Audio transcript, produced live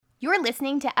You're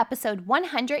listening to episode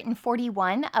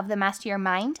 141 of the Master Your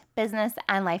Mind, Business,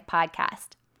 and Life podcast.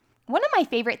 One of my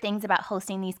favorite things about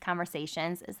hosting these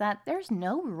conversations is that there's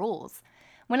no rules.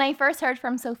 When I first heard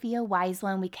from Sophia Wise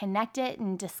One, we connected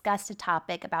and discussed a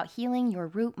topic about healing your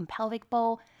root and pelvic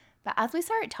bowl. But as we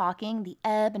started talking, the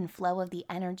ebb and flow of the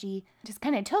energy just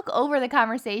kind of took over the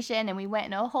conversation and we went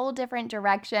in a whole different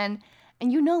direction.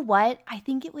 And you know what? I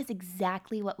think it was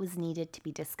exactly what was needed to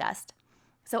be discussed.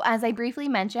 So as I briefly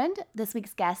mentioned, this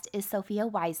week's guest is Sophia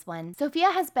Wise One.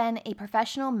 Sophia has been a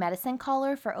professional medicine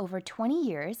caller for over 20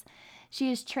 years.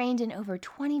 She is trained in over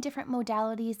 20 different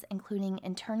modalities, including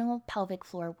internal pelvic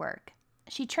floor work.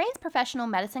 She trains professional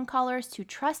medicine callers to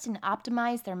trust and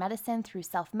optimize their medicine through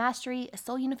self-mastery,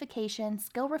 soul unification,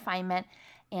 skill refinement,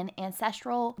 and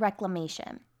ancestral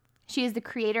reclamation. She is the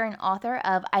creator and author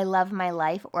of I Love My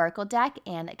Life Oracle Deck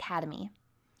and Academy.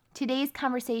 Today's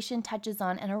conversation touches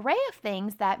on an array of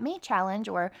things that may challenge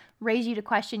or raise you to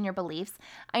question your beliefs.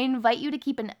 I invite you to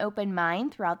keep an open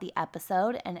mind throughout the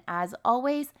episode, and as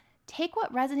always, take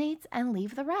what resonates and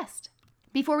leave the rest.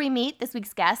 Before we meet this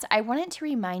week's guest, I wanted to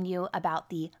remind you about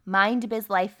the Mind Biz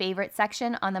Life favorite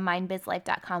section on the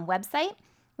mindbizlife.com website.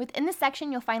 Within the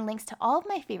section, you'll find links to all of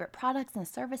my favorite products and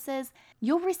services.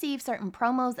 You'll receive certain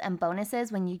promos and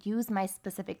bonuses when you use my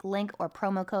specific link or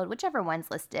promo code, whichever one's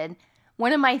listed.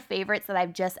 One of my favorites that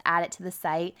I've just added to the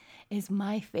site is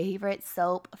my favorite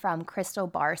soap from Crystal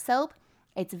Bar Soap.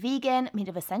 It's vegan, made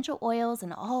of essential oils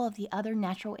and all of the other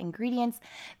natural ingredients.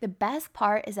 The best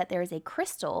part is that there is a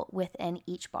crystal within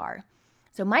each bar.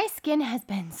 So my skin has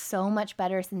been so much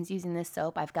better since using this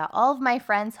soap. I've got all of my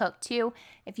friends hooked too.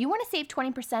 If you want to save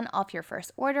 20% off your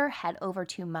first order, head over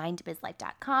to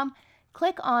mindbizlife.com.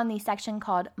 Click on the section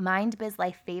called Mind Biz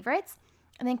Life Favorites,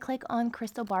 and then click on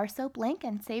Crystal Bar Soap link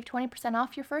and save 20%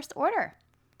 off your first order.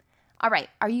 All right,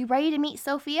 are you ready to meet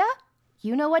Sophia?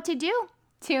 You know what to do.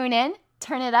 Tune in,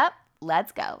 turn it up,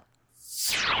 let's go.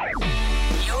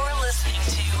 You're listening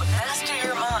to Master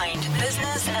Your Mind,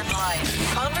 Business, and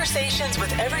Life. Conversations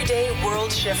with everyday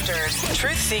world shifters,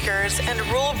 truth seekers, and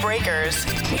rule breakers.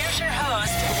 Here's your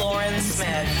host, Lauren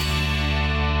Smith.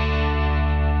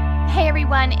 Hey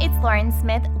everyone, it's Lauren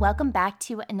Smith. Welcome back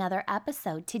to another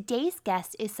episode. Today's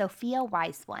guest is Sophia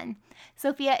Wise One.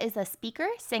 Sophia is a speaker,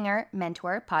 singer,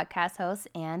 mentor, podcast host,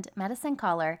 and medicine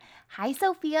caller. Hi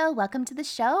Sophia, welcome to the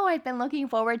show. I've been looking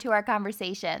forward to our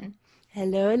conversation.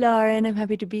 Hello, Lauren. I'm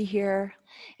happy to be here.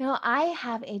 You know, I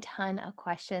have a ton of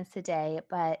questions today,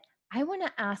 but I want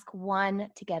to ask one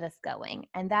to get us going,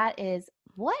 and that is,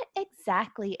 what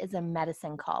exactly is a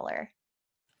medicine caller?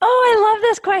 Oh, I love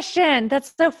this question.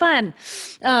 That's so fun.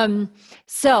 There's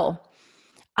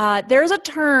a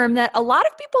term that a lot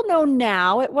of people know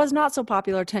now. It was not so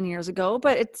popular 10 years ago,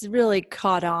 but it's really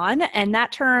caught on. And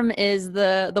that term is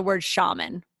the word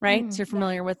shaman, right? So you're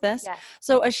familiar with this? Yes.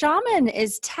 So a shaman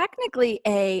is technically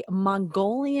a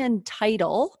Mongolian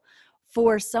title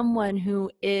for someone who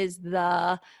is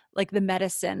the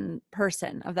medicine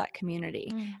person of that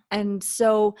community. And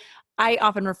so I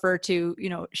often refer to,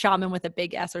 shaman with a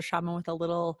big S or shaman with a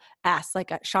little s,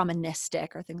 like a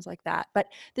shamanistic or things like that. But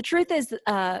the truth is,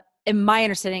 in my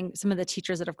understanding, some of the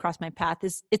teachers that have crossed my path,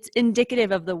 is it's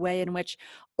indicative of the way in which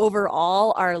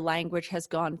overall our language has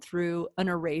gone through an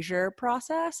erasure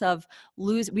process of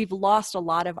we've lost a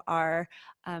lot of our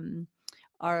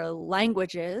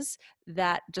languages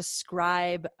that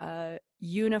describe a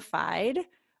unified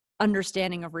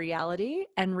understanding of reality,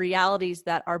 and realities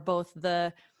that are both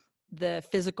the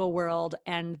physical world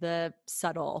and the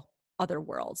subtle other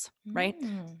worlds, right?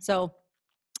 So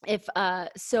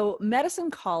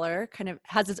medicine caller kind of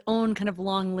has its own kind of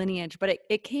long lineage, but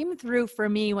it came through for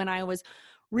me when I was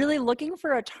really looking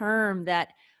for a term that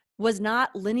was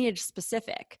not lineage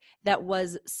specific, that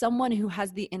was someone who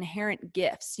has the inherent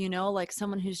gifts, like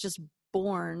someone who's just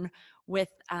born with,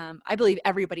 I believe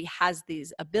everybody has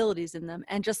these abilities in them.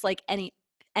 And just like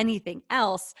anything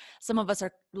else, some of us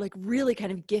are like really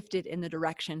kind of gifted in the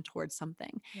direction towards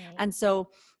something. Right. And so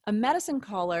a medicine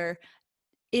caller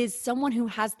is someone who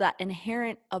has that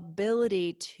inherent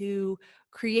ability to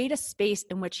create a space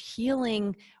in which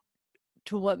healing,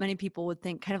 to what many people would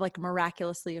think, kind of like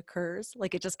miraculously occurs.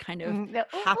 Like it just kind of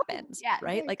happens, yeah,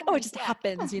 right? very Like, funny, it just yeah.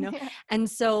 happens, Yeah. And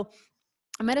so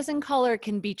a medicine caller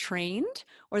can be trained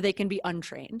or they can be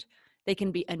untrained. They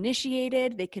can be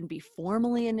initiated, they can be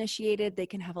formally initiated, they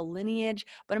can have a lineage,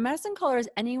 but a medicine caller is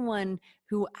anyone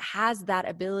who has that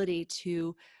ability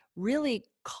to really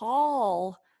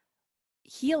call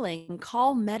healing,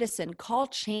 call medicine, call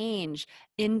change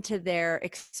into their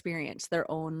experience, their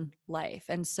own life.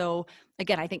 And so,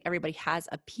 again, I think everybody has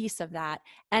a piece of that.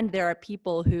 And there are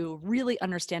people who really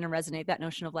understand and resonate that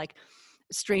notion of like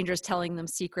strangers telling them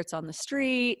secrets on the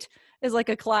street is like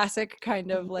a classic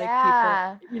kind of like people,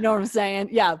 Yeah. you know what I'm saying?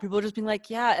 Yeah. People just being like,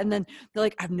 yeah. And then they're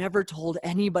like, I've never told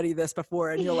anybody this before.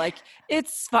 And you're like,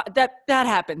 it's that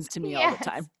happens to me all the Yes.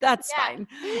 time. That's Yeah. fine.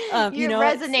 You You're know,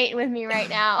 it's, resonating with me right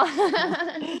now.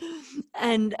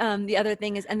 and the other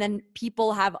thing is, and then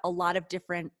people have a lot of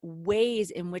different ways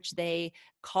in which they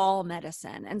call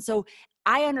medicine. And so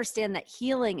I understand that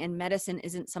healing and medicine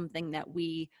isn't something that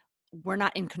we're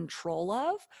not in control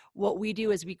of. What we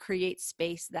do is we create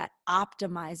space that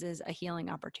optimizes a healing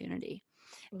opportunity.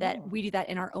 That Ooh. we do that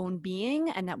in our own being,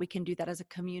 and that we can do that as a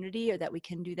community, or that we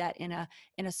can do that in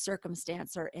a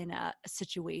circumstance or in a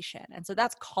situation. And so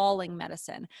that's calling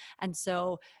medicine. And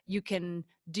so you can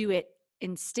do it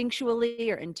instinctually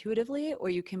or intuitively, or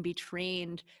you can be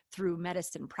trained through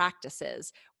medicine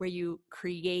practices where you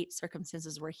create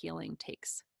circumstances where healing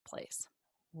takes place.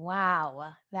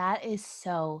 Wow, that is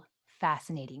so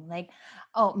fascinating. Like,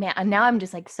 oh man, and now I'm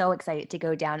just like so excited to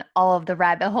go down all of the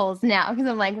rabbit holes now because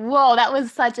I'm like, whoa, that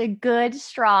was such a good,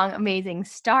 strong, amazing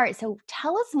start. So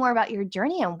tell us more about your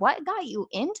journey and what got you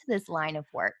into this line of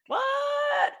work. What?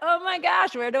 Oh my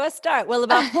gosh, where do I start? Well,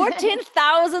 about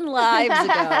 14,000 lives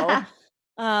ago,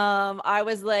 I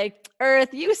was like,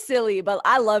 Earth, you silly, but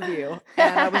I love you.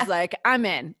 And I was like, I'm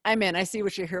in. I see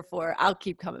what you're here for. I'll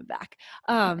keep coming back.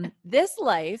 This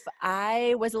life,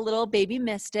 I was a little baby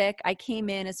mystic. I came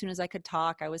in as soon as I could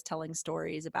talk. I was telling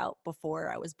stories about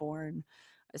before I was born.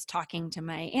 I was talking to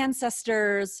my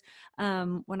ancestors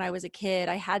when I was a kid.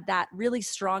 I had that really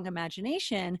strong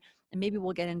imagination. And maybe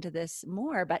we'll get into this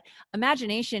more, but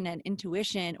imagination and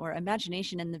intuition, or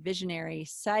imagination and the visionary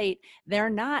sight, they're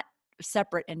not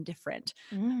separate and different.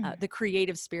 Mm. The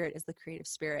creative spirit is the creative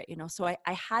spirit, you know? So I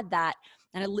had that,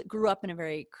 and I grew up in a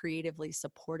very creatively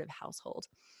supportive household.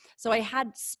 So I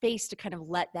had space to kind of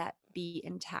let that be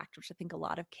intact, which I think a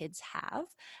lot of kids have.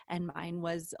 And mine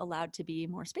was allowed to be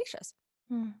more spacious.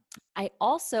 Mm. I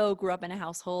also grew up in a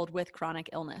household with chronic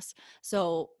illness.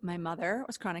 So my mother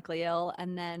was chronically ill,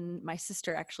 and then my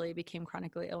sister actually became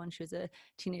chronically ill when she was a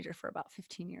teenager for about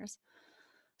 15 years.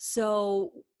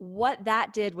 So what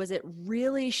that did was it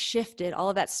really shifted. All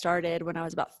of that started when I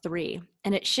was about 3,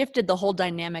 and it shifted the whole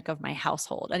dynamic of my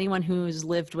household. Anyone who's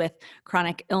lived with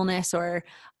chronic illness or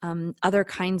other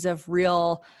kinds of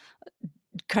real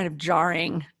kind of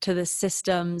jarring to the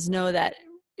systems know that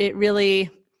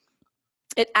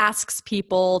it asks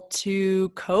people to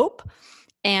cope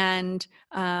and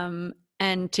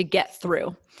to get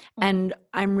through. And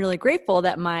I'm really grateful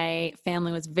that my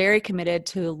family was very committed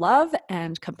to love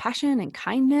and compassion and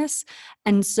kindness.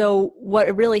 And so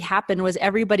what really happened was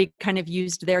everybody kind of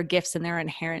used their gifts and their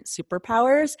inherent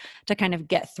superpowers to kind of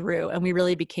get through. And we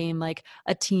really became like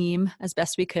a team as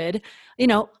best we could, you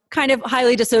know, kind of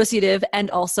highly dissociative,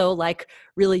 and also like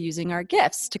really using our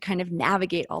gifts to kind of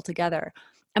navigate all together.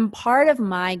 And part of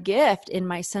my gift in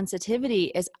my sensitivity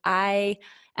is I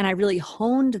really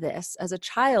honed this as a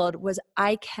child, was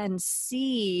I can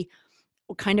see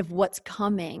kind of what's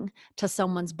coming to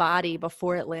someone's body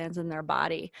before it lands in their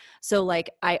body. So like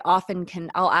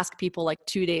I'll ask people like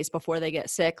 2 days before they get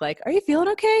sick, like, are you feeling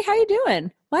okay? How you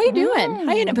doing? Why are you doing?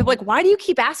 How you doing? People are like, why do you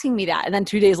keep asking me that? And then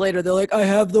 2 days later, they're like, I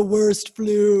have the worst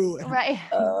flu. Right.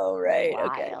 Oh, right.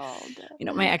 Wild. Okay. You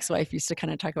know, my ex-wife used to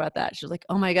kind of talk about that. She was like,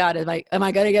 oh my God, am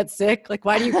I going to get sick? Like,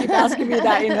 why do you keep asking me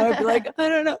that? You know, I'd be like, I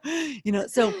don't know. You know,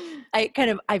 so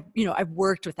I've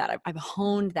worked with that. I've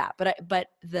honed that, but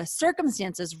the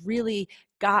circumstances really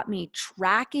got me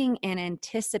tracking and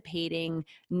anticipating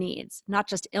needs, not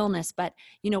just illness, but,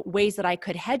 you know, ways that I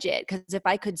could hedge it. Because if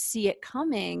I could see it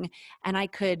coming and I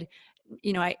could,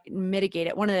 you know, I mitigate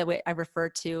it. One of the ways I refer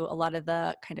to a lot of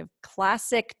the kind of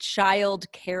classic child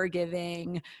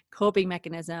caregiving coping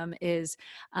mechanism is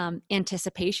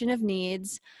anticipation of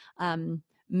needs,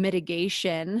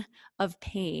 mitigation of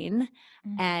pain,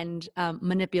 and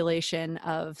manipulation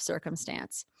of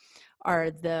circumstance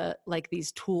are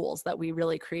these tools that we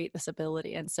really create this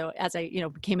ability. And so as I, you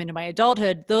know, came into my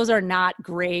adulthood, those are not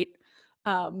great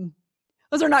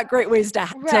ways to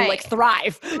like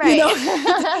thrive, Right.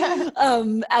 You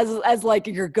know, as like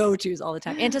your go-tos all the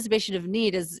time. Anticipation of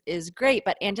need is great,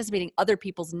 but anticipating other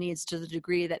people's needs to the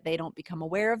degree that they don't become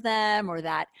aware of them, or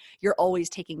that you're always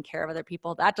taking care of other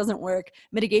people, that doesn't work.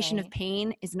 Mitigation of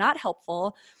pain is not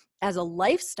helpful. as a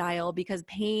lifestyle, because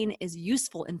pain is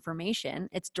useful information.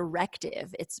 It's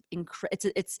directive. It's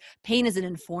pain is an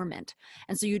informant.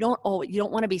 And so you don't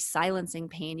want to be silencing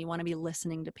pain. You want to be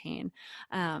listening to pain.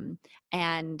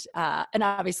 And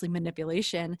obviously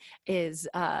manipulation is,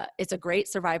 it's a great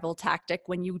survival tactic.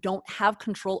 When you don't have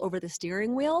control over the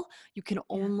steering wheel, you can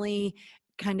only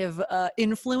kind of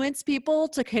influence people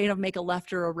to kind of make a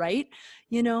left or a right,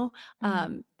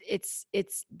 it's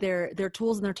they're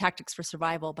tools and they're tactics for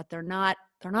survival, but they're not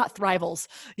thrivals,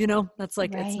 that's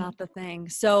like, it's not the thing.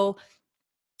 So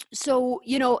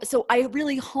I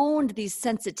really honed these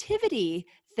sensitivity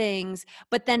things,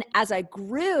 but then as I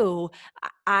grew,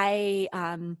 they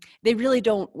really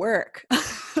don't work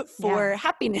for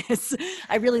happiness.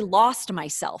 I really lost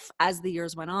myself as the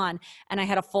years went on. And I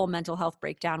had a full mental health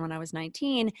breakdown when I was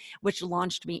 19, which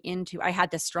launched me into, I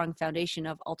had this strong foundation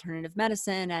of alternative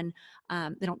medicine, and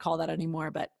they don't call that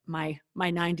anymore, but my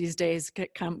 90s days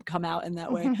come out in that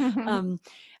way.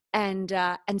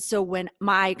 And so when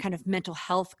my kind of mental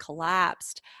health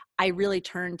collapsed, I really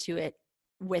turned to it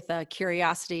with a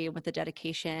curiosity, with a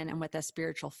dedication, and with a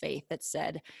spiritual faith that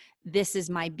said, this is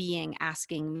my being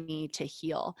asking me to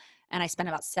heal. And I spent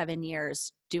about 7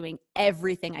 years doing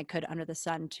everything I could under the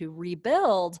sun to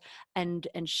rebuild and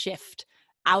shift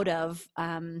out of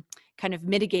kind of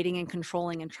mitigating and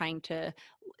controlling and trying to,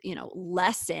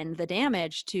 lessen the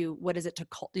damage, to what is it to,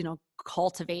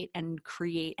 cultivate and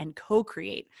create and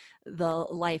co-create the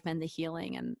life and the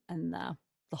healing and the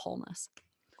wholeness.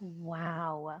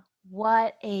 Wow.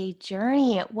 What a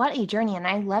journey. What a journey. And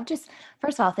I love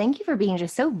first of all, thank you for being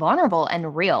just so vulnerable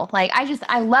and real. Like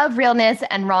I love realness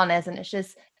and rawness, and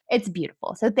it's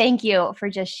beautiful. So thank you for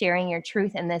just sharing your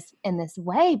truth in this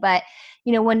way. But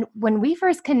when we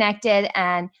first connected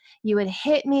and you would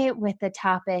hit me with the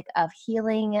topic of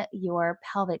healing your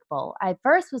pelvic bowl, I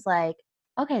first was like,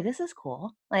 okay, this is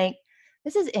cool. Like,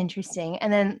 this is interesting.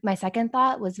 And then my second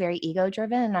thought was very ego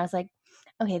driven. And I was like,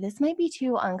 okay, this might be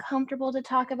too uncomfortable to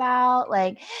talk about.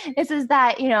 Like, this is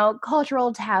that,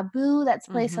 cultural taboo that's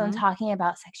placed on talking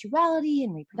about sexuality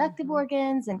and reproductive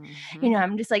organs. And,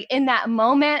 I'm just like, in that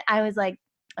moment, I was like,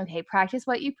 okay, practice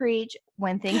what you preach.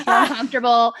 When things are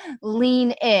uncomfortable,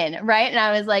 lean in, right? And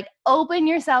I was like, open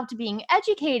yourself to being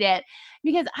educated,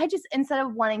 because instead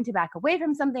of wanting to back away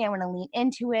from something, I want to lean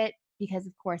into it, because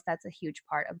of course that's a huge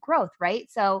part of growth, right?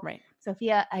 So,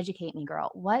 Sophia, educate me,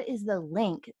 girl. What is the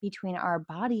link between our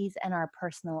bodies and our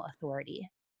personal authority?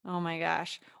 Oh my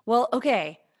gosh. Well,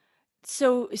 okay.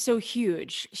 So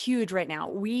huge right now.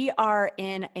 We are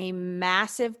in a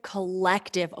massive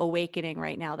collective awakening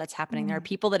right now that's happening. There are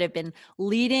people that have been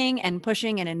leading and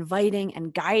pushing and inviting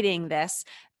and guiding this,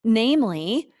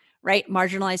 namely, right,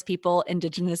 marginalized people,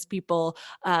 indigenous people,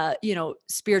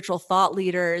 spiritual thought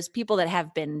leaders, people that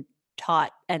have been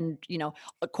taught, and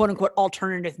quote unquote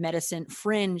alternative medicine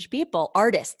fringe people,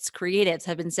 artists, creatives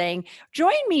have been saying,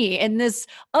 join me in this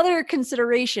other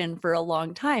consideration for a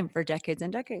long time, for decades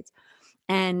and decades.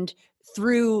 And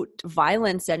through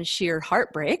violence and sheer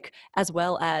heartbreak, as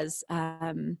well as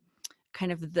kind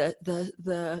of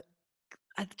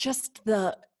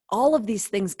all of these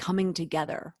things coming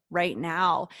together right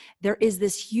now, there is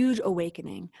this huge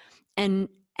awakening.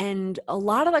 And a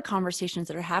lot of the conversations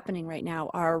that are happening right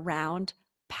now are around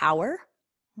power,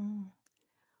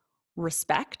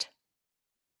 respect,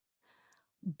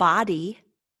 body,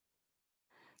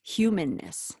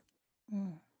 humanness,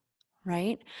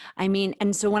 right? I mean,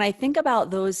 and so when I think about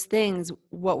those things,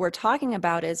 what we're talking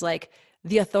about is like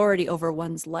the authority over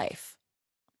one's life.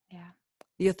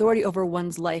 The authority over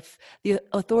one's life, the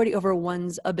authority over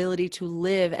one's ability to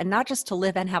live, and not just to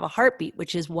live and have a heartbeat,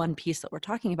 which is one piece that we're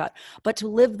talking about, but to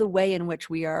live the way in which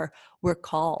we're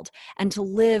called, and to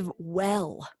live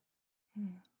well,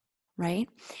 right?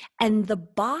 And the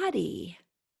body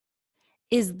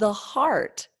is the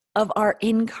heart of our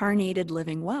incarnated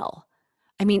living well.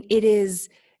 I mean, it's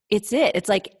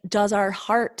like, does our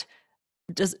heart,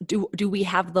 do we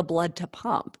have the blood to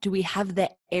pump? Do we have the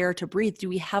air to breathe? Do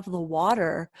we have the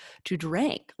water to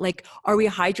drink? Like, are we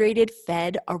hydrated,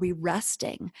 fed? Are we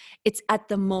resting? It's at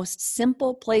the most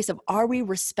simple place of, are we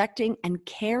respecting and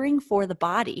caring for the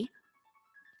body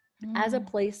as a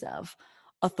place of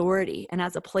authority and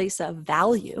as a place of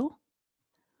value?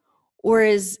 Or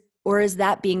is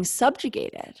that being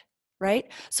subjugated,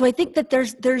 right? So I think that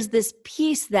there's this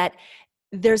piece that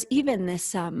there's even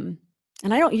this,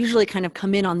 and I don't usually kind of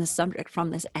come in on this subject from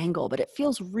this angle, but it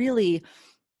feels really,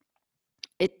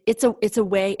 it's a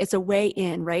way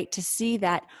in, right? To see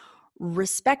that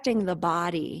respecting the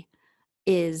body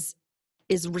is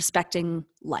respecting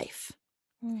life.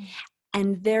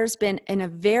 And there's been, in a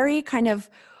very kind of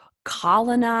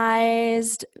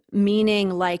colonized, meaning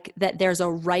like that there's a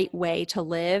right way to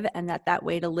live, and that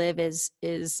way to live is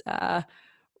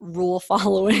rule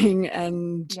following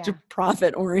and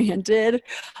profit oriented.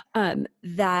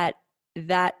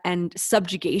 That and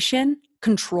subjugation,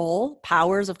 control,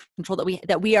 powers of control,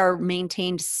 that we are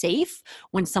maintained safe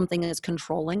when something is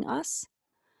controlling us.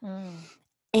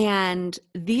 And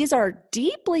these are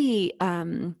deeply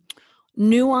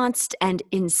nuanced and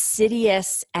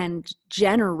insidious and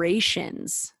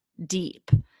generations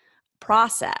deep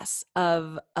process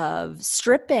of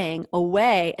stripping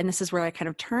away, and this is where I kind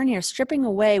of turn here, stripping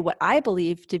away what I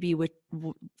believe to be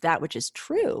that which is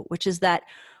true, which is that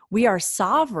we are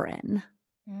sovereign.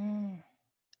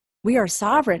 We are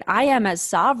sovereign. I am as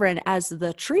sovereign as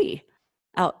the tree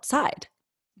outside,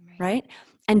 right?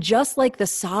 And just like the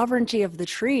sovereignty of the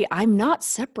tree, I'm not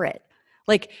separate.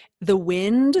 Like the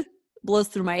wind blows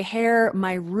through my hair,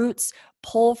 my roots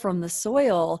pull from the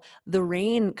soil, the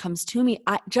rain comes to me.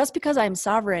 Just because I'm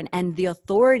sovereign and the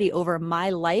authority over my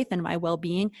life and my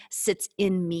well-being sits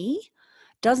in me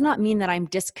does not mean that I'm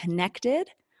disconnected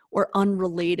or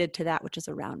unrelated to that which is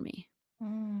around me.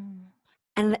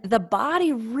 And the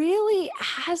body really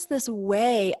has this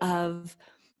way of,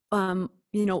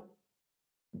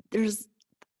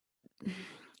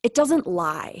 it doesn't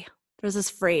lie. There's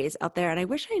this phrase out there, and I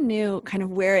wish I knew kind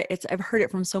of where it's. I've heard it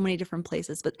from so many different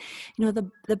places, but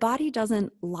the body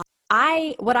doesn't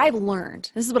lie. What I've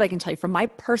learned, this is what I can tell you from my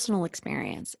personal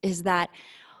experience, is that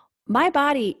my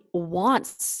body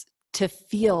wants to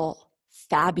feel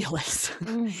fabulous.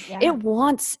 It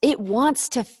wants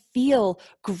to feel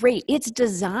great. It's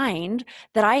designed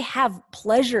that I have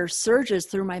pleasure surges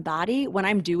through my body when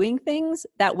I'm doing things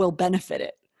that will benefit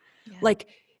it. Like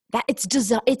that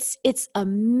it's a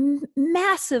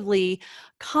massively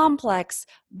complex,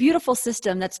 beautiful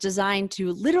system that's designed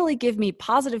to literally give me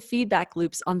positive feedback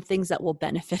loops on things that will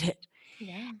benefit it.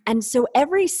 And so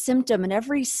every symptom and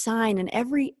every sign and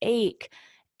every ache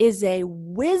is a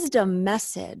wisdom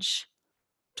message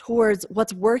towards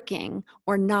what's working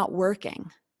or not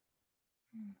working.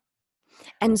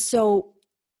 And so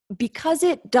because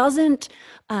it doesn't,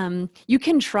 you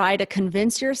can try to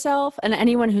convince yourself, and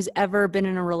anyone who's ever been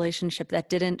in a relationship that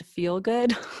didn't feel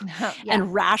good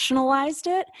and rationalized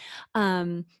it,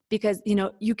 because,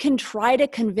 you can try to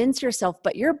convince yourself,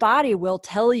 but your body will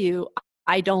tell you,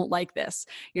 I don't like this.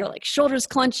 Your like shoulders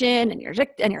clench in, and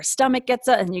your stomach gets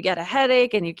up, and you get a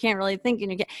headache, and you can't really think,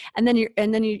 and then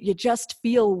you just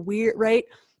feel weird, right?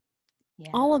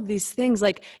 All of these things,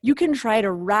 like you can try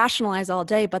to rationalize all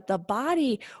day, but the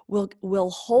body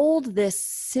will hold this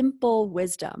simple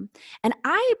wisdom. And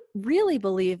I really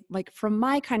believe, like from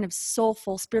my kind of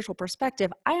soulful spiritual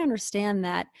perspective, I understand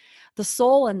that the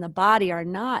soul and the body are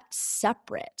not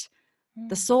separate.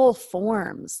 The soul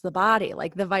forms the body,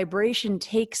 like the vibration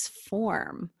takes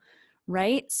form,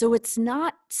 right? So it's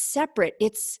not separate.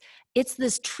 It's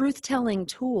this truth-telling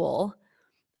tool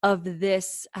of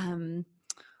this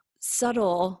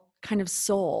subtle kind of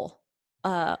soul,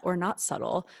 or not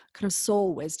subtle, kind of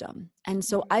soul wisdom. And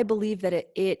so I believe that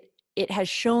it has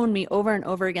shown me over and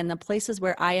over again the places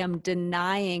where I am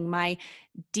denying my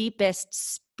deepest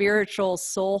spiritual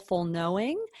soulful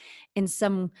knowing in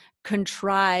some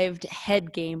contrived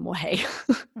head game way.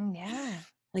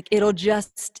 Like it'll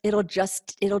just tell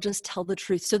the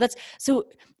truth. So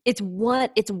it's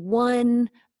one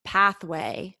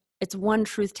pathway. It's one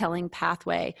truth-telling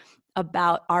pathway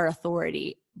about our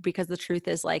authority, because the truth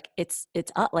is like it's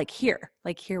like here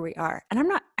we are. And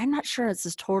I'm not sure it's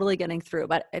just totally getting through,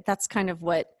 but that's kind of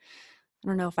what, I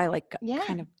don't know if I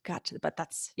kind of got to, but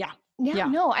that's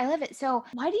no, I love it. So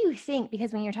why do you think,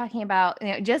 because when you're talking about,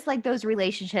 just like those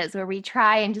relationships where we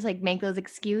try and just like make those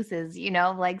excuses,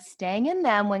 like staying in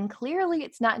them when clearly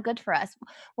it's not good for us,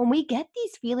 when we get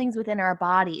these feelings within our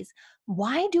bodies,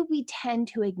 why do we tend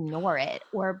to ignore it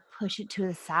or push it to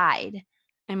the side?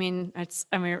 I mean,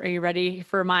 are you ready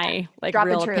for my Drop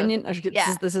real the truth. opinion?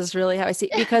 This is really how I see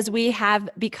it.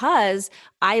 Because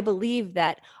I believe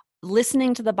that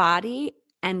listening to the body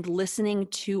and listening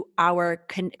to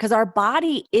because our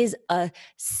body is a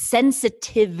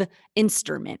sensitive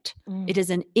instrument. It is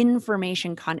an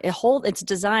information it's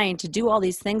designed to do all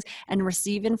these things and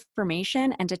receive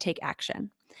information and to take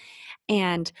action.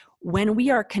 And when we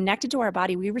are connected to our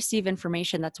body, we receive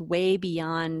information that's way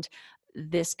beyond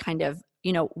this kind of,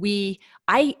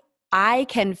 I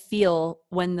can feel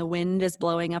when the wind is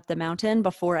blowing up the mountain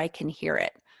before I can hear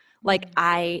it. Like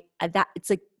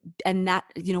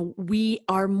we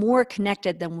are more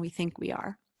connected than we think we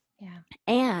are.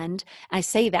 And I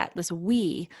say that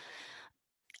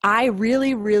I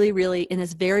really, really, really, in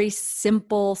this very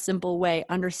simple way,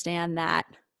 understand that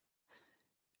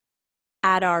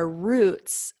at our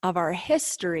roots of our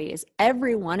histories,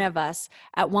 every one of us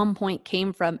at one point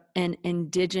came from an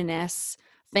indigenous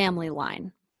family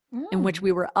line in which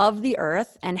we were of the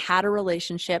earth and had a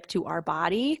relationship to our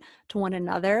body, to one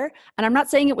another. And I'm not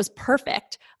saying it was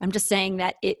perfect. I'm just saying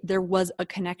that there was a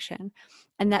connection.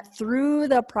 And that through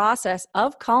the process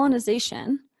of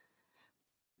colonization,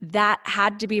 that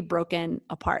had to be broken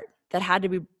apart, that had to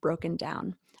be broken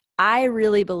down. I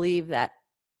really believe that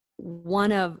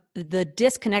one of the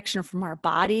disconnection from our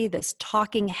body, this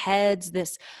talking heads,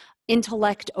 this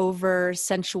intellect over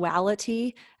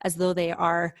sensuality as though they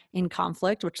are in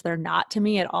conflict, which they're not to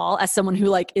me at all. As someone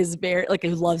who is very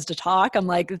who loves to talk, I'm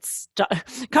like,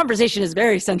 conversation is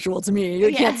very sensual to me.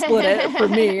 You can't split it for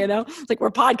me, It's like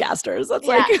we're podcasters. That's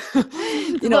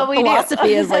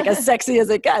philosophy is as sexy as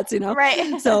it gets,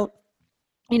 Right. So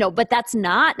but that's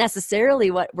not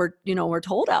necessarily what we're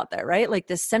told out there, right? Like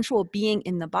this sensual being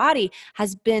in the body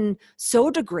has been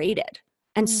so degraded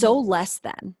and so less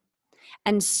than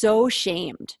and so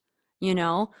shamed, you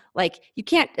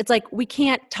can't, it's like, we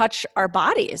can't touch our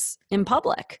bodies in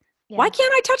public. Yeah. Why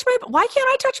can't I touch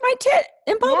my tit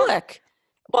in public?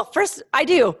 Yeah. Well, first I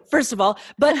do, first of all,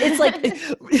 but it's like,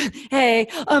 hey,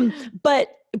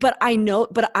 but I know,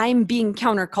 but I'm being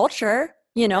counterculture.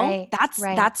 Right,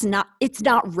 that's not, it's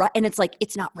not right. And it's like,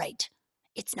 it's not right.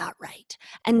 It's not right.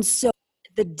 And so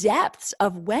the depths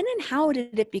of when and how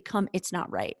did it become, it's not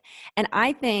right. And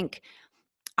I think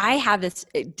I have this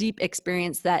deep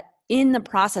experience that in the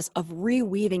process of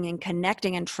reweaving and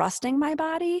connecting and trusting my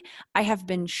body, I have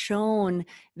been shown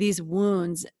these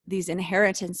wounds, these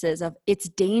inheritances of it's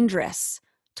dangerous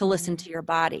to listen to your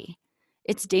body.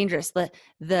 It's dangerous.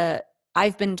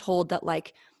 I've been told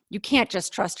that you can't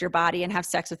just trust your body and have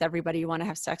sex with everybody you want to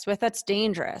have sex with. That's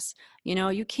dangerous.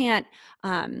 You can't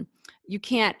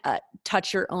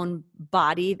touch your own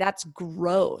body. That's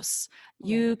gross.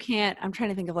 You can't, I'm trying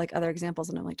to think of other examples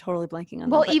and I'm totally blanking on them.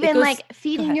 Well, even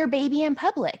feeding your baby in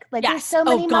public. There's so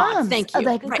many moms. Thank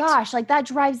you. Gosh, that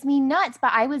drives me nuts.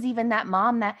 But I was even that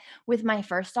mom that with my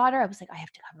first daughter, I was like, I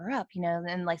have to cover up,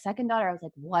 and second daughter, I was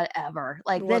like, whatever.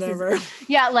 Whatever. This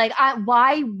is,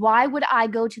 why would I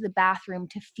go to the bathroom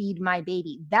to feed my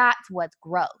baby? That's what's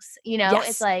gross. Yes.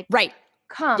 It's like, right.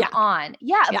 Come on.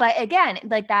 Yeah. But again,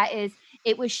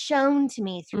 it was shown to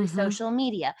me through social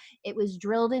media. It was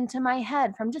drilled into my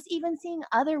head from just even seeing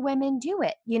other women do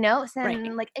it, So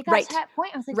it got to that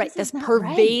point. I was like, this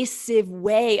pervasive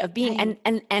way of being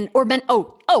or men.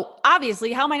 Oh,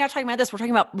 obviously, how am I not talking about this? We're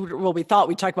talking about, we thought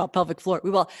we talked about pelvic floor.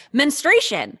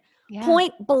 Menstruation. Yeah.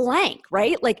 Point blank,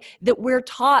 right? That we're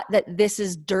taught that this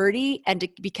is dirty and to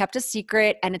be kept a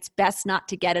secret and it's best not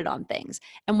to get it on things.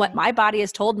 And what my body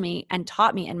has told me and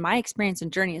taught me and my experience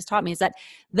and journey has taught me is that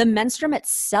the menstruum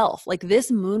itself,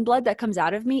 this moon blood that comes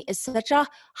out of me is such a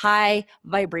high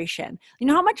vibration. You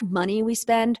know how much money we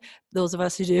spend, those of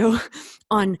us who do,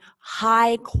 on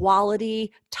high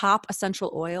quality top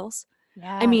essential oils?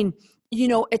 Yeah. I mean,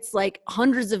 it's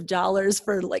hundreds of dollars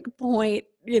for point,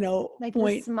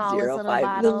 the smallest little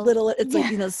bottle. It's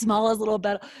the smallest little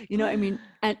bottle,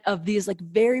 and of these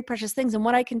very precious things. And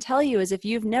what I can tell you is if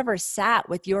you've never sat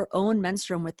with your own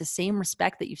menstruum with the same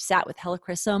respect that you've sat with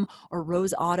Helichrysum or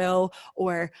Rose Otto,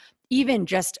 or even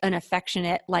just an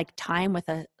affectionate time with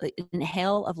an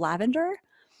inhale of lavender,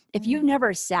 if you've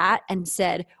never sat and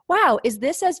said, wow, is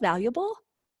this as valuable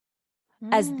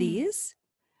as these?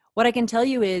 What I can tell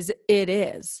you is it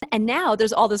is. And now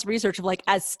there's all this research of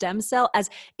as stem cell,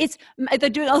 they're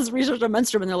doing all this research on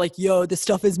menstruum and they're like, yo, this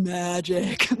stuff is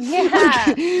magic.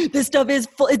 Yeah. This stuff is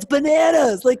it's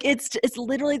bananas. It's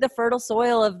literally the fertile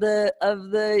soil of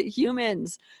the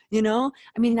humans, I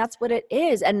mean, that's what it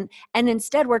is. And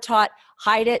instead we're taught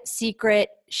hide it, secret,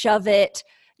 shove it,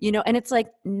 and it's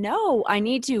no, I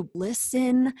need to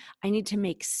listen. I need to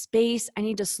make space. I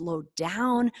need to slow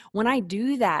down. When I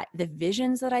do that, the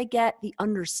visions that I get, the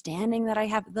understanding that I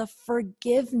have, the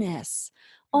forgiveness.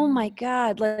 Oh my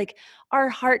God, our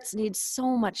hearts need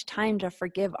so much time to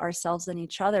forgive ourselves and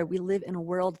each other. We live in a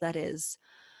world that is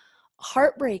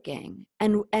heartbreaking.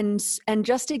 And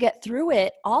just to get through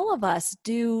it, all of us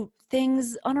do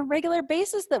things on a regular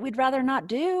basis that we'd rather not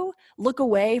do. Look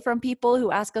away from people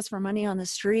who ask us for money on the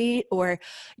street, or,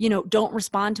 don't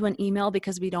respond to an email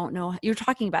because we don't know. You're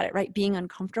talking about it, right? Being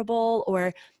uncomfortable,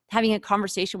 or having a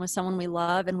conversation with someone we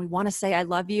love and we want to say, I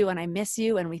love you and I miss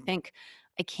you. And we think,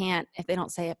 I can't, if they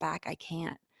don't say it back, I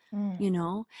can't,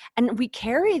 and we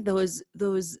carry those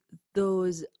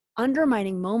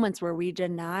undermining moments where we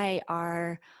deny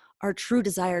our true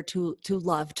desire to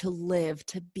love, to live,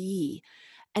 to be.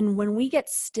 And when we get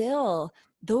still,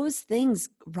 those things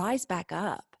rise back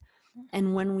up.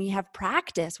 And when we have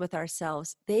practice with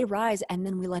ourselves, they rise and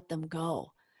then we let them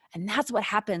go. And that's what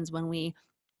happens when we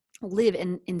live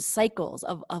in cycles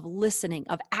of listening,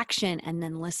 of action, and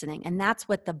then listening. And that's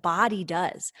what the body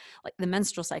does. Like the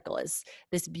menstrual cycle is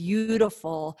this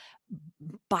beautiful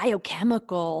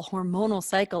biochemical hormonal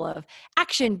cycle of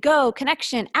action, go,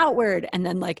 connection, outward, and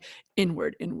then like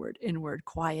inward, inward, inward,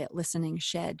 quiet, listening,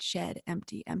 shed, shed,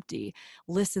 empty, empty,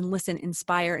 listen, listen,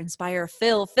 inspire, inspire,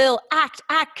 fill, fill, act,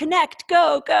 act, connect,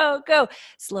 go, go, go,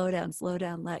 slow down,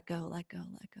 let go, let go,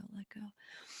 let go, let go.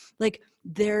 Like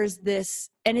there's this,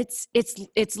 and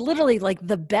it's literally like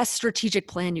the best strategic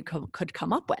plan you could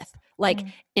come up with. Like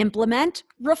implement,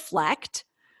 reflect,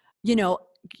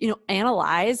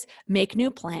 analyze, make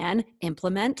new plan,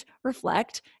 implement,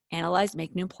 reflect, analyze,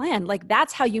 make new plan. Like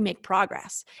that's how you make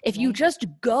progress. If you just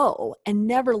go and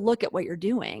never look at what you're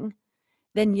doing,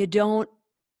 then you don't,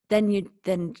 then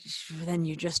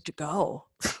you just go.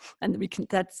 And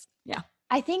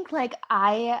I think like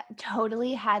I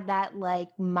totally had that like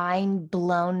mind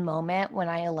blown moment when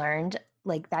I learned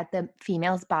like that the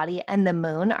female's body and the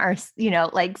moon are,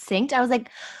 like synced. I was like,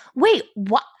 wait,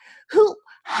 what? Who?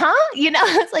 Huh?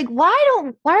 It's like,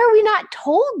 why are we not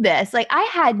told this? Like, I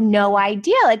had no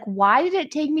idea. Like, why did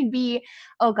it take me to be,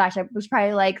 oh gosh, I was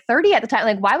probably like 30 at the time.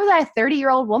 Like, why was I a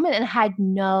 30-year-old woman and had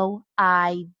no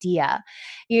idea,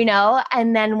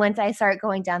 And then once I started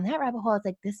going down that rabbit hole, I was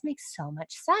like, this makes so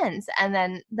much sense. And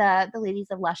then the ladies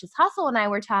of Luscious Hustle and I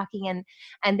were talking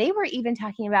and they were even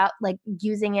talking about like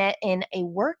using it in a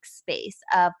workspace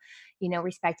of,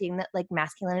 respecting that like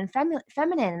masculine and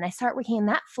feminine. And I started working in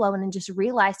that flow and then just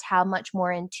realized how much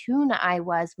more in tune I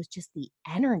was with just the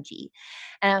energy.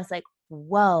 And I was like,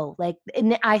 whoa, like,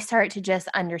 and I started to just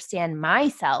understand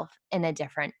myself in a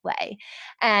different way.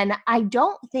 And I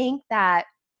don't think that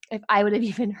if I would have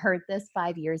even heard this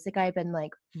 5 years ago, I've been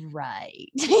like, right.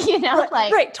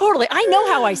 Right. Totally. I know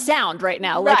how I sound right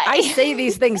now. Like I Right. say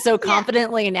these things so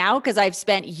confidently now because I've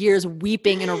spent years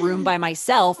weeping in a room by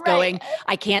myself going,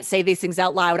 I can't say these things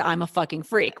out loud. I'm a fucking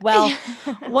freak. Well,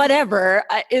 whatever.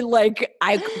 I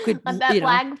could, let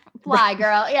that fly,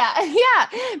 girl. Yeah.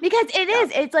 Yeah. Because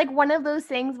it's like one of those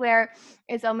things where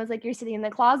it's almost like you're sitting in the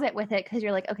closet with it because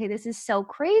you're like, okay, this is so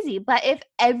crazy. But if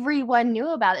everyone knew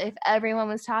about it, if everyone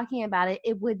was talking about it,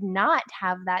 it would not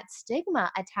have that stigma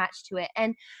attached to it.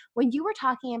 And when you were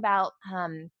talking about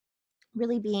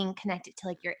really being connected to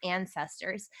like your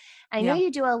ancestors, I know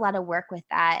you do a lot of work with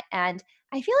that. And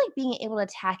I feel like being able to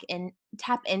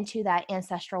tap into that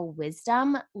ancestral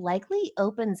wisdom likely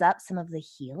opens up some of the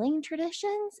healing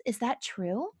traditions. Is that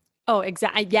true? Oh,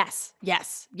 exactly. Yes.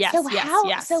 So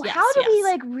how do we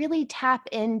like really tap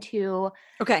into,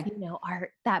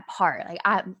 that part? Like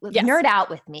nerd out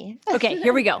with me. Okay,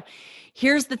 here we go.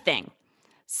 Here's the thing.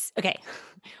 Okay.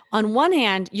 On one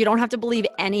hand, you don't have to believe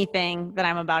anything that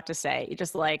I'm about to say. You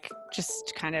just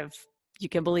kind of, you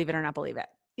can believe it or not believe it.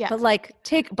 Yeah.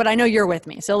 But I know you're with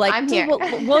me. So like, I'm here.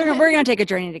 we're going to take a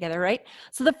journey together, right?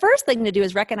 So the first thing to do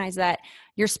is recognize that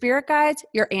your spirit guides,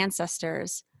 your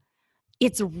ancestors,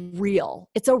 it's real.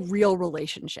 It's a real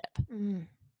relationship.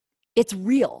 It's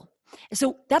real.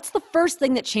 So that's the first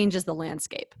thing that changes the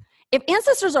landscape. If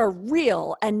ancestors are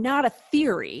real and not a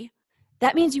theory,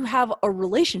 that means you have a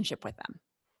relationship with them.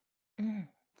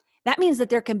 That means that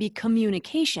there can be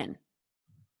communication.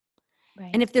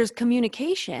 Right. And if there's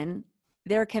communication,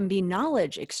 there can be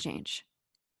knowledge exchange.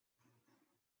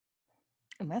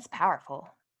 And that's powerful.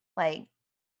 Like,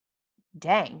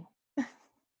 dang.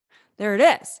 There it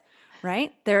is.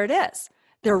 Right? There it is.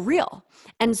 They're real.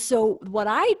 And so what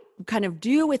I kind of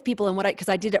do with people because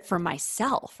I did it for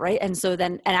myself, right? And so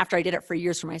then, and after I did it for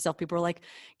years for myself, people were like,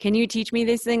 can you teach me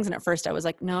these things? And at first I was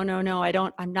like, no,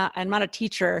 I'm not a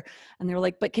teacher. And they were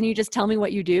like, but can you just tell me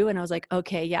what you do? And I was like,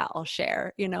 okay, yeah, I'll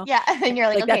share, Yeah. And you're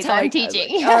like, okay, so I'm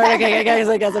teaching. All right, okay, guys,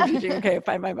 I guess I'm teaching. Okay,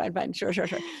 fine. Sure.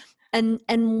 And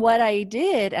what I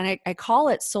did, and I call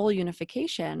it soul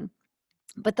unification,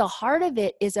 but the heart of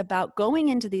it is about going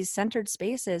into these centered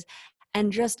spaces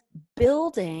and just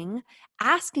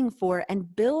asking for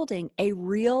and building a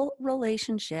real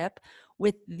relationship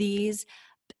with these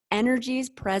energies,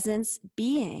 presence,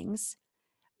 beings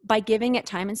by giving it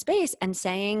time and space and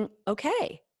saying,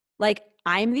 okay, like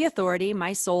I'm the authority.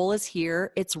 My soul is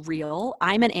here. It's real.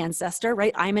 I'm an ancestor,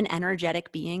 right? I'm an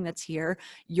energetic being that's here.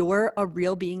 You're a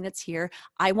real being that's here.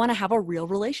 I want to have a real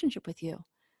relationship with you.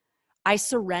 I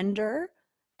surrender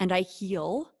and I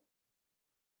heal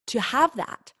to have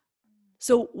that.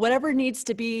 So whatever needs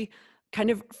to be kind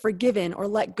of forgiven or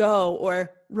let go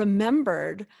or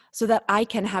remembered so that I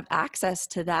can have access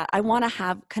to that. I want to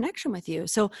have connection with you.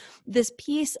 So this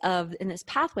piece of, in this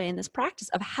pathway, in this practice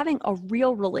of having a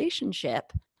real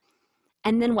relationship,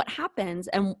 and then what happens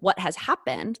and what has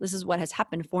happened, this is what has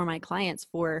happened for my clients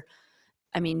for,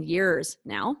 years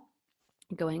now,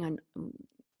 going on.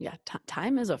 Yeah.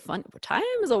 Time is a while. Time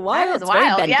is It's wild.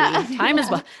 very bendy. Yeah. Time is,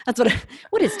 that's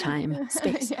what is time?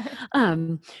 Space. Yeah.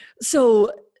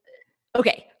 So,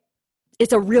 okay.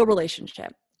 It's a real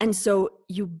relationship. And so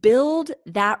you build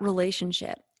that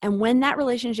relationship. And when that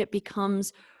relationship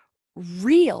becomes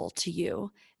real to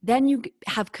you, then you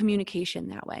have communication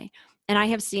that way. And I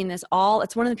have seen this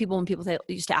it's one of the people when people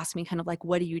used to ask me kind of like,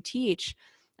 what do you teach?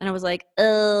 And I was like,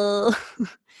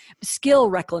 skill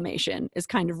reclamation is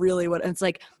kind of really what it's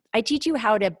like. I teach you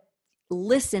how to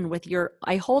listen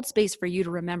I hold space for you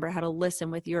to remember how to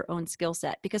listen with your own skill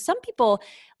set, because some people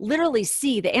literally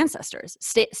see the ancestors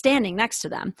standing next to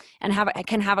them and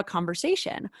can have a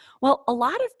conversation. Well, a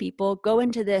lot of people go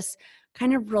into this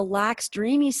kind of relaxed,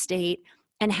 dreamy state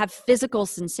and have physical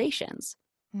sensations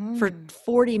for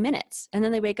 40 minutes. And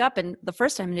then they wake up and the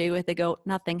first time they do it, they go,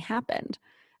 nothing happened.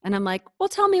 And I'm like, well,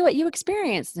 tell me what you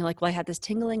experienced. And they're like, well, I had this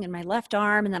tingling in my left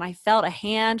arm. And then I felt a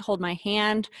hand hold my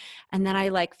hand. And then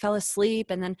I fell asleep.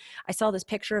 And then I saw this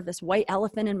picture of this white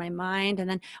elephant in my mind. And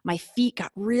then my feet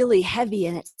got really heavy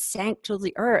and it sank to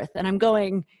the earth. And I'm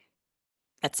going,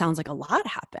 that sounds like a lot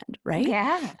happened, right?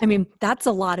 Yeah. That's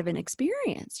a lot of an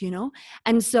experience,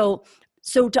 And so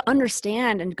to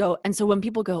understand and go, and so when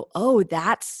people go, oh,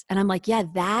 and I'm like, yeah,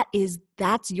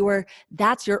 that's your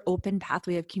open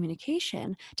pathway of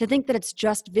communication. To think that it's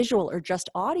just visual or just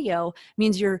audio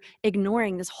means you're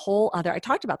ignoring this whole other, I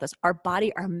talked about this, our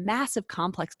body are massive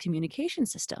complex communication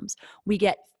systems. We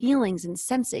get feelings and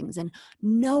sensings and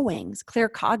knowings, clear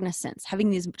cognizance,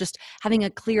 having a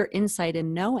clear insight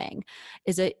and knowing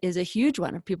is a huge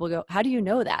one. If people go, how do you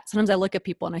know that? Sometimes I look at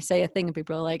people and I say a thing and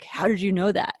people are like, how did you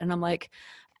know that? And I'm like,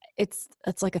 it's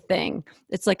like a thing.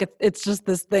 It's just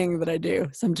this thing that I do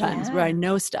sometimes where I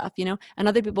know stuff, and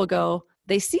other people go,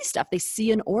 they see stuff, they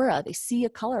see an aura, they see a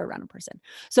color around a person.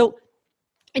 So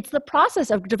it's the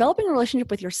process of developing a relationship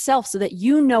with yourself so that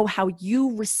you know how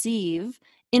you receive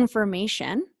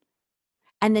information.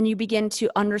 And then you begin to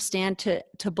understand, to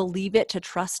believe it, to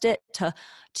trust it,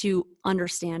 to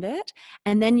understand it.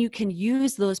 And then you can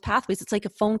use those pathways. It's like a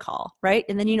phone call, right?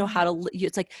 And then you know how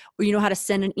to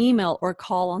send an email or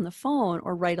call on the phone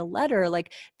or write a letter.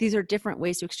 Like these are different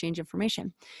ways to exchange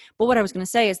information. But what I was going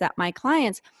to say is that my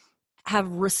clients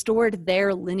have restored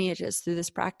their lineages through this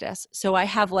practice. So I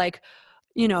have all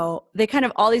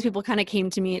these people kind of came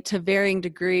to me to varying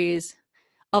degrees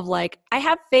of I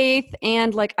have faith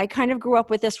and I kind of grew up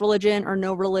with this religion or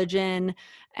no religion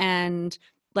and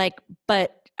but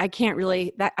I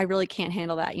really can't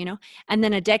handle that, And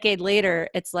then a decade later,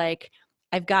 it's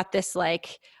I've got this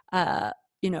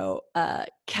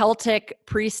Celtic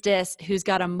priestess who's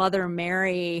got a Mother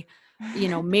Mary,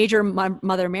 major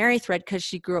Mother Mary thread because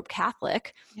she grew up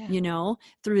Catholic,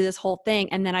 through this whole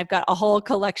thing. And then I've got a whole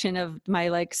collection of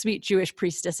my sweet Jewish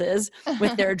priestesses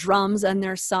with their drums and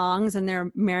their songs and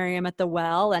their Miriam at the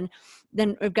well. And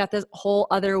then we've got this whole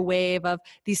other wave of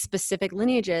these specific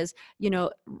lineages,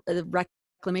 the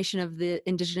reclamation of the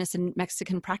indigenous and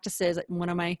Mexican practices. One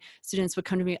of my students would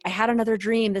come to me, I had another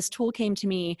dream, this tool came to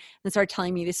me and started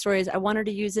telling me these stories. I wanted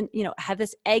to use and have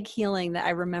this egg healing that I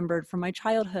remembered from my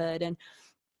childhood. And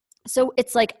so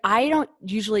it's I don't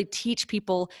usually teach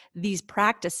people these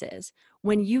practices.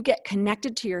 When you get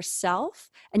connected to yourself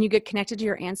and you get connected to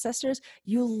your ancestors,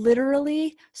 you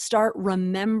literally start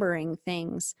remembering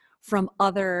things from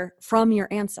your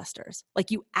ancestors.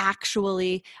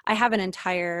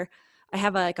 I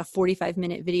have a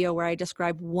 45-minute video where I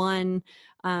describe one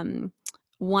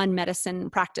medicine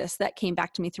practice that came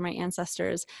back to me through my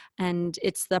ancestors. And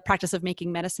it's the practice of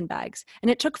making medicine bags.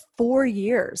 And it took 4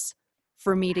 years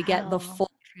for me to get the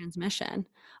full transmission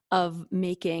of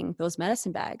making those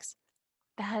medicine bags.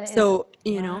 So,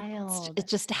 it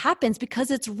just happens because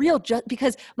it's real, just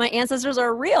because my ancestors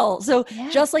are real. So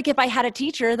just like if I had a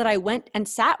teacher that I went and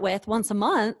sat with once a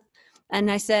month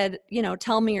and I said,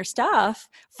 tell me your stuff,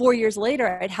 4 years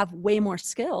later, I'd have way more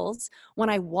skills. When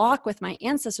I walk with my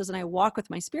ancestors and I walk with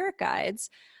my spirit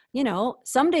guides,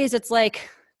 some days it's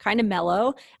kind of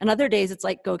mellow. And other days it's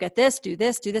go get this, do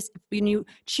this, do this. When you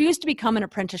choose to become an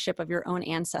apprenticeship of your own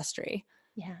ancestry,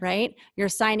 right? You're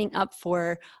signing up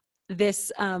for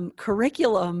this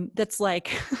curriculum that's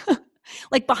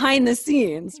like behind the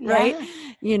scenes, right? Yeah.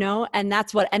 You know, and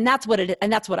that's what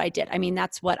I did. I mean,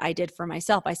 that's what I did for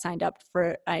myself. I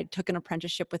took an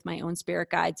apprenticeship with my own spirit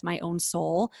guides, my own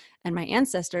soul, and my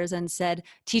ancestors, and said,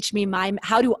 teach me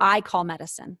how do I call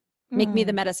medicine? Make me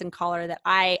the medicine caller that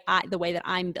I the way that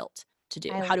I'm built to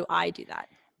do. I How do I do that?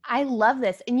 I love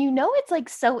this. And it's like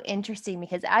so interesting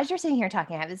because as you're sitting here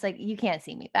talking, I have this, like, you can't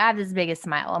see me, but I have this biggest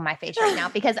smile on my face right now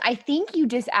because I think you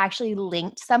just actually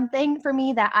linked something for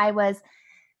me that I was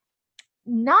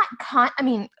not I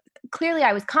mean, clearly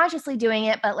I was consciously doing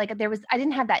it, but like I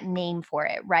didn't have that name for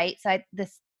it, right? So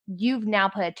you've now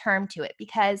put a term to it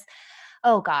because,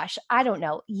 oh gosh, I don't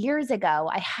know. Years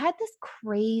ago, I had this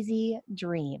crazy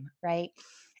dream, right?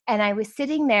 And I was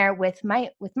sitting there with my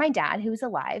dad, who was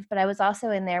alive, but I was also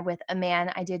in there with a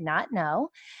man I did not know,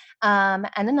 and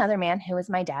another man who was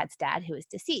my dad's dad, who is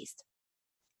deceased.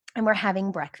 And we're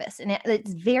having breakfast, and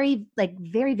it's very, like,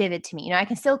 very vivid to me. I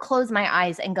can still close my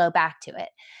eyes and go back to it.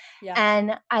 Yeah.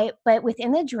 And but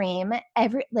within the dream,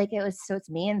 it's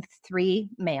me and 3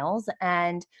 males,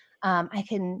 and I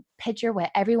can picture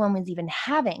what everyone was even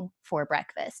having for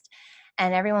breakfast.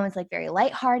 And everyone was like very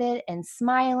lighthearted and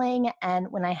smiling.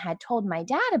 And when I had told my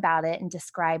dad about it and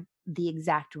described the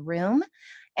exact room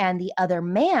and the other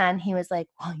man, he was like,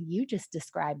 well, you just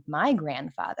described my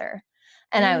grandfather.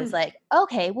 And I was like,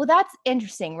 okay, well, that's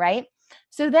interesting, right?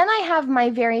 So then I have my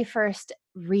very first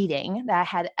reading that I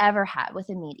had ever had with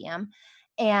a medium.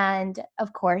 And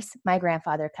of course, my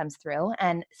grandfather comes through.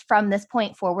 And from this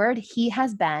point forward, he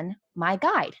has been my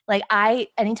guide. Like,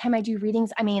 anytime I do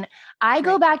readings, I mean, I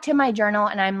go back to my journal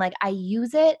and I'm like, I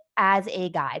use it as a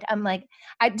guide. I'm like,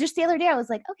 just the other day, I was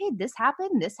like, okay, this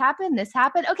happened, this happened, this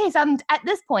happened. Okay, so I'm at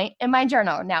this point in my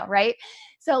journal now, right?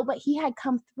 So, but he had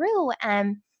come through,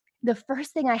 and the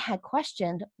first thing I had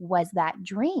questioned was that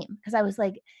dream, because I was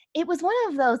like, it was one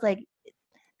of those, like,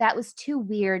 that was too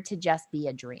weird to just be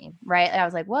a dream, right? And I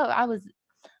was like, whoa, I was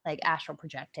like astral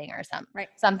projecting or something. Right.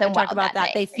 Something. I talk about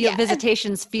that. They feel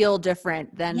visitations feel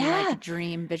different than like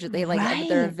dream vision. They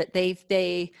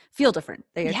they feel different.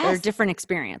 They're a different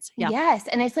experience. Yeah. Yes.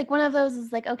 And it's like one of those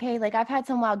is like, okay, like I've had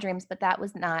some wild dreams, but that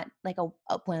was not like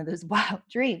one of those wild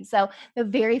dreams. So the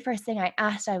very first thing I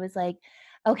asked, I was like,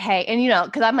 okay. And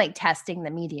because I'm like testing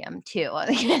the medium too,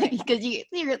 because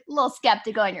you're a little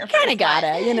skeptical on your kind of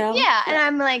gotta, Yeah. And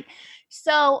I'm like,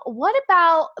 so what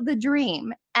about the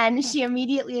dream? And she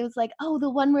immediately was like, oh,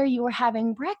 the one where you were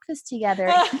having breakfast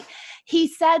together. He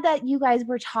said that you guys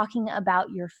were talking about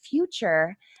your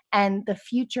future and the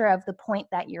future of the point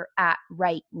that you're at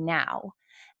right now.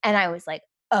 And I was like,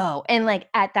 oh, and like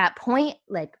at that point,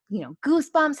 like,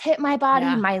 goosebumps hit my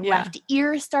body. My left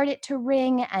ear started to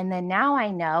ring. And then now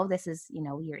I know, this is,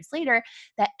 years later,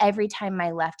 that every time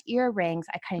my left ear rings,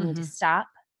 I kind of need to stop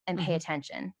and pay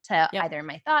attention to either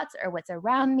my thoughts or what's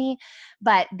around me.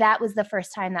 But that was the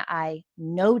first time that I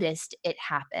noticed it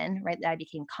happen, right? That I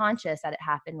became conscious that it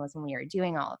happened was when we were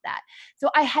doing all of that.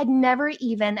 So I had never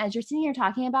even, as you're sitting here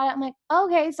talking about it, I'm like,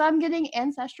 okay, so I'm getting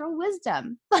ancestral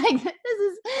wisdom. Like, this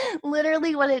is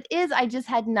literally what it is. I just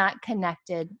had not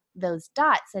connected those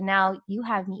dots. And now you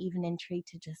have me even intrigued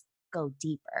to just go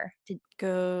deeper.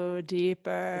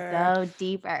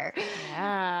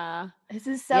 Yeah. This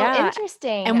is so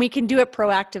interesting. And we can do it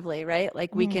proactively, right?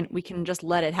 Like we can just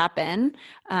let it happen.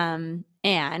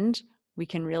 And we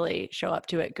can really show up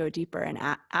to it, go deeper and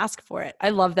ask for it.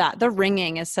 I love that. The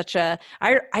ringing is such a,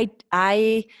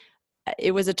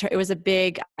 it was a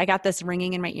big, I got this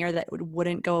ringing in my ear that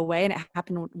wouldn't go away. And it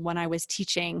happened when I was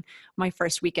teaching my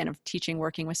first weekend of teaching,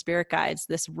 working with spirit guides.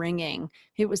 This ringing,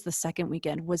 it was the second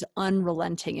weekend, was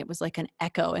unrelenting. It was like an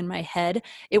echo in my head.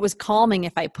 It was calming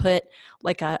if I put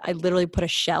I literally put a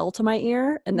shell to my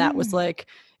ear, and that was like,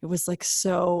 it was like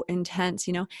so intense,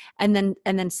 And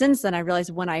then since then I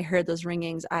realized when I heard those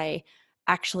ringings, I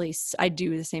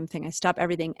do the same thing. I stop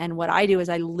everything. And what I do is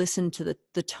I listen to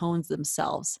the tones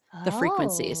themselves, the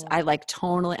frequencies. I like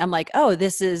tonally, I'm like, oh,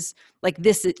 this is,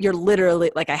 you're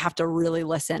literally like, I have to really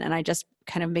listen. And I just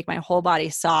kind of make my whole body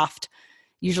soft,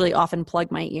 usually often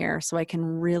plug my ear so I can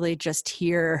really just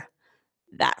hear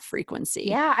that frequency.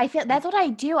 Yeah, I feel that's what I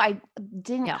do. I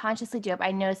didn't consciously do it, but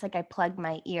I noticed like I plugged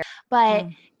my ear. But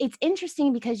it's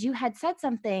interesting because you had said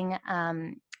something,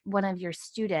 one of your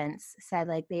students said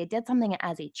like they did something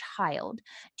as a child.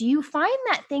 Do you find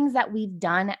that things that we've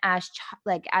done as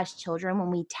children, when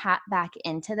we tap back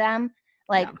into them,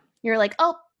 you're like,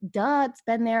 oh, duh, it's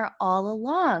been there all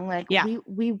along. Like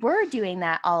we were doing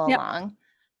that all along.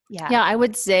 Yeah, I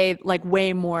would say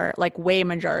way more, way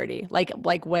majority,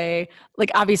 way,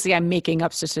 obviously I'm making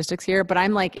up statistics here, but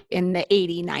I'm in the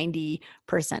 80, 90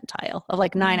 percentile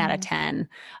of 9 out of 10.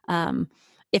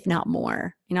 if not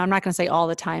more. You know, I'm not going to say all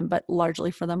the time, but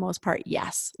largely for the most part,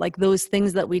 yes. Like those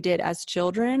things that we did as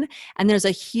children. And there's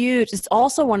it's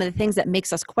also one of the things that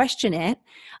makes us question it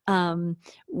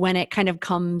when it kind of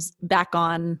comes back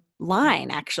online,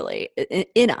 actually,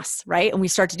 in us, right? And we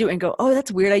start to do it and go, oh,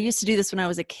 that's weird. I used to do this when I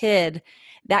was a kid.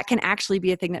 That can actually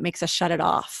be a thing that makes us shut it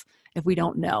off if we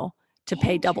don't know to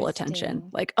pay double attention.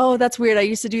 Like, oh, that's weird. I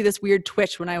used to do this weird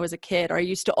twitch when I was a kid, or I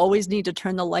used to always need to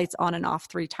turn the lights on and off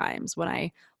 3 times when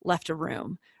I left a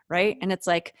room, right? And it's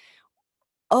like,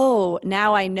 oh,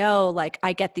 now I know, like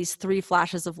I get these 3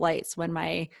 flashes of lights when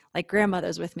my like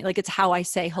grandmother's with me. Like it's how I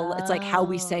say hello. It's like how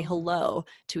we say hello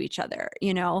to each other,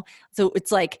 you know? So it's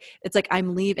like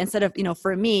I'm leaving instead of, you know,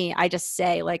 for me, I just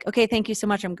say like, okay, thank you so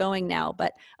much. I'm going now.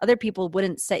 But other people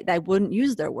wouldn't say that, wouldn't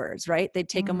use their words, right? They'd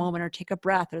take a moment or take a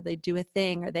breath, or they do a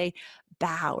thing, or they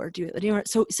bow or do it.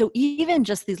 So even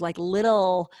just these like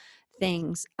little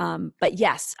things. But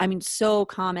yes, I mean, so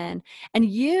common. And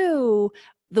you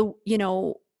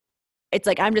know, it's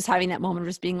like, I'm just having that moment of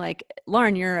just being like,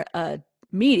 Lauren, you're a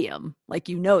medium. Like,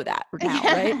 you know that now,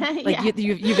 right? Like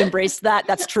you've embraced that.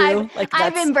 That's true.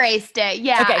 I've embraced it.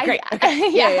 Yeah. Okay, great.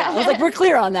 Okay. Yeah. I was like, we're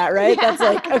clear on that, right? Yeah. That's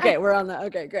like, okay, we're on that.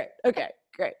 Okay, great. Okay.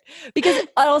 Great. Because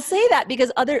I'll say that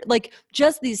because other, like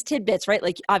just these tidbits, right?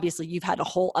 Like obviously you've had a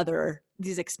whole other,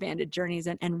 these expanded journeys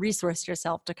and resourced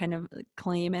yourself to kind of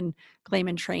claim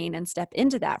and train and step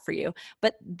into that for you.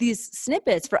 But these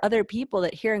snippets for other people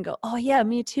that hear and go, oh yeah,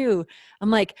 me too.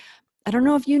 I'm like, I don't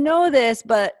know if you know this,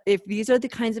 but if these are the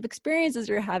kinds of experiences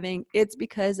you're having, it's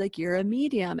because like you're a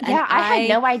medium. Yeah, and I had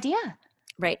no idea.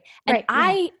 Right. And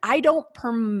I don't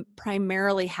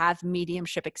primarily have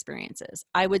mediumship experiences.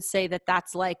 I would say that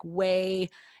that's like way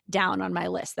down on my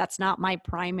list. That's not my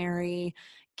primary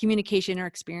communication or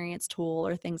experience tool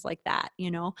or things like that. You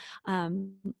know,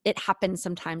 it happens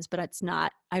sometimes, but it's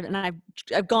not,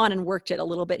 I've gone and worked it a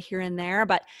little bit here and there,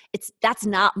 but that's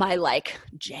not my like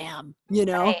jam, you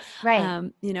know? Right.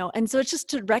 You know, and so it's just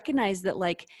to recognize that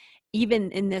like,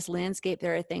 even in this landscape,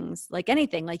 there are things like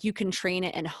anything, like you can train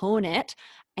it and hone it.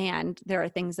 And there are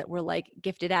things that we're like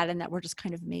gifted at and that we're just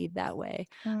kind of made that way.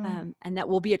 And that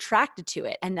we'll be attracted to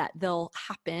it and that they'll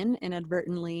happen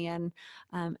inadvertently. And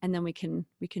then we can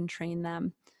train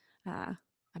them. I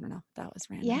don't know. That was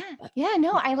random. Yeah. But, yeah.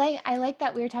 No, I like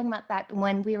that we were talking about that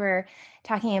when you were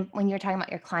talking about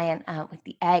your client with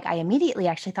the egg. I immediately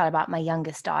actually thought about my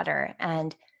youngest daughter,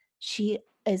 and she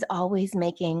is always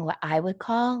making what I would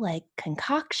call like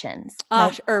concoctions.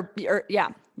 Yeah.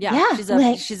 She's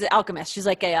an alchemist. She's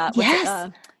like a potions.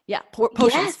 Yes. Yeah,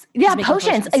 potions.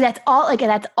 That's all. Like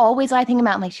that's always what I think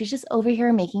about. I'm like, she's just over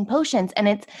here making potions, and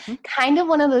it's kind of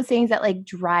one of those things that like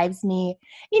drives me.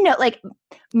 You know, like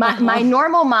my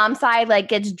normal mom side like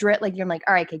gets like you're like,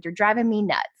 all right, kid, you're driving me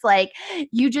nuts. Like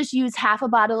you just use half a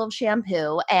bottle of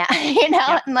shampoo, and you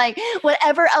know, and like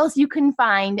whatever else you can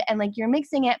find, and like you're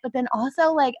mixing it. But then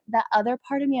also like the other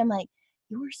part of me, I'm like,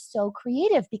 you are so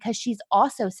creative, because she's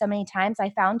also so many times.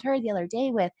 I found her the other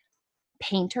day with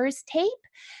painter's tape,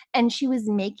 and she was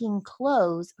making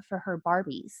clothes for her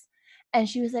Barbies. And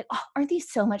she was like, oh, aren't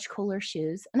these so much cooler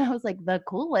shoes? And I was like, the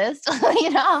coolest,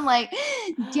 you know, I'm like,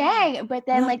 dang. But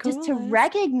then like just to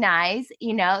recognize,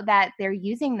 you know, that they're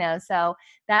using those. So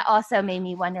that also made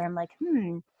me wonder, I'm like,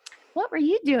 what were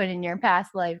you doing in your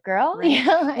past life, girl? Right. You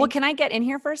know, like, well, can I get in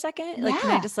here for a second? Like, yeah.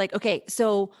 Can I just like, okay,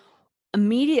 so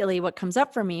immediately what comes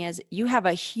up for me is you have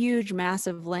a huge,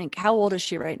 massive link. How old is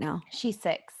she right now? She's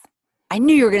 6. I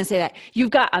knew you were going to say that. You've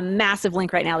got a massive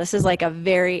link right now. This is like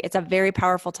it's a very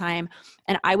powerful time.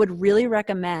 And I would really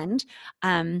recommend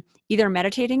either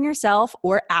meditating yourself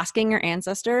or asking your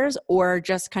ancestors or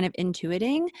just kind of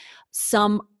intuiting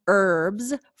some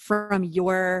herbs from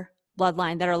your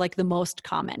bloodline that are like the most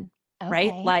common. Okay.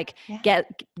 Right? Like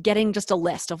getting just a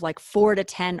list of like 4 to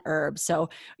 10 herbs. So,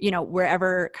 you know,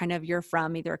 wherever kind of you're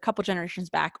from, either a couple generations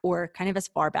back or kind of as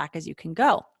far back as you can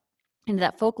go into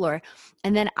that folklore.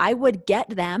 And then I would get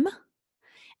them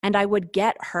and I would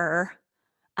get her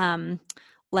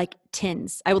like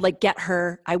tins. I would get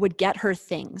her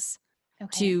things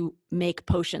to make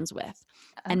potions with.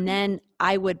 Okay. And then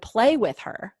I would play with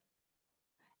her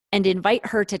and invite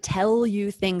her to tell you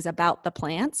things about the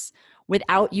plants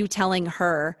without you telling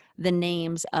her the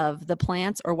names of the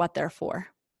plants or what they're for.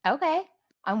 Okay.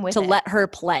 I'm with it. To let her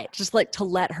play, just like to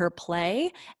let her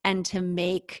play and to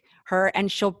make her,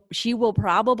 and she will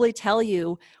probably tell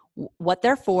you what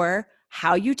they're for,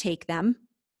 how you take them,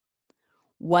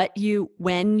 when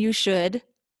you should,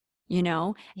 you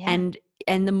know, and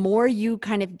and the more you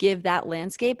kind of give that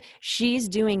landscape, she's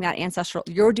doing that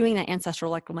you're doing that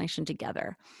ancestral reclamation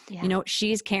together. Yeah. You know,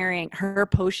 she's carrying her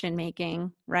potion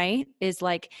making, right? Is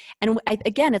like, and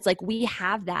again, it's like we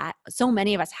have that. So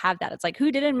many of us have that. It's like,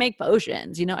 who didn't make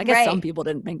potions? You know, I guess some people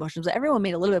didn't make potions, but everyone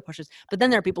made a little bit of potions. But then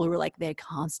there are people who are like, they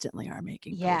constantly are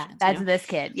making potions. That's this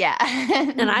kid. Yeah.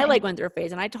 And I like went through a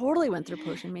phase, and I totally went through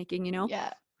potion making, you know?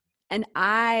 Yeah. And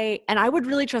I would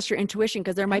really trust your intuition,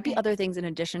 because there might be other things in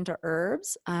addition to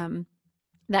herbs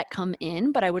that come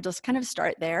in, but I would just kind of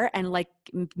start there and like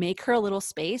make her a little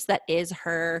space that is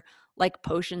her like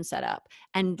potion setup,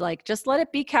 and like just let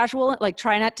it be casual. Like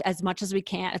try not to, as much as we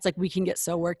can. It's like we can get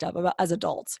so worked up about as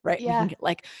adults, right? Yeah. We can get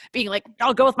like being like,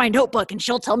 I'll go with my notebook and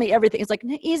she'll tell me everything. It's like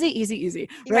easy,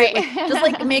 right? Like, just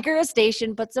like make her a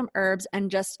station, put some herbs,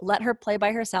 and just let her play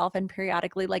by herself, and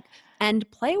periodically like and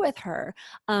play with her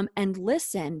and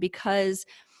listen, because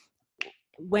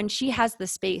when she has the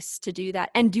space to do that,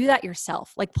 and do that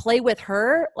yourself, like play with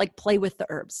her, like play with the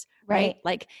herbs, right?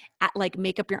 Like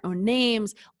make up your own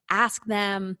names, ask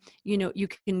them, you know, you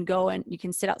can go and you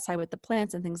can sit outside with the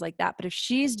plants and things like that. But if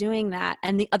she's doing that,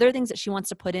 and the other things that she wants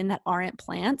to put in that aren't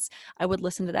plants, I would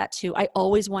listen to that too. I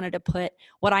always wanted to put,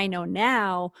 what I know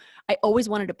now, I always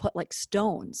wanted to put like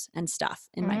stones and stuff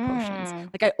in my potions.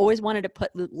 Like I always wanted to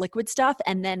put liquid stuff,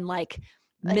 and then like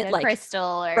a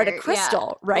crystal, or a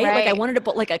crystal, right? Like I wanted to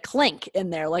put like a clink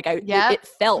in there. Like it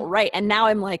felt right. And now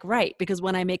I'm like, right. Because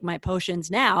when I make my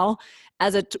potions now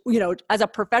as a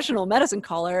professional medicine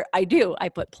caller, I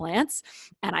put plants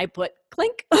and I put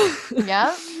clink,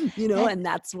 yeah, you know, and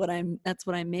that's what I'm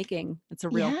making. It's a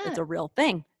real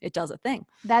thing. It does a thing.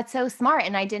 That's so smart.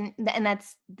 And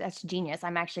that's genius.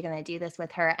 I'm actually going to do this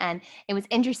with her. And it was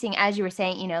interesting, as you were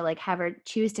saying, you know, like have her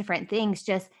choose different things.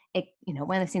 Just it, you know,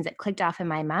 one of the things that clicked off in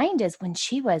my mind is when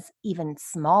she was even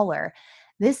smaller.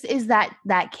 This is that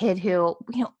kid who,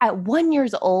 you know, at 1 year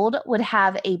old would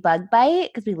have a bug bite,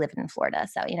 because we live in Florida,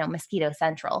 so, you know, mosquito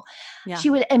central. Yeah. She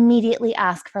would immediately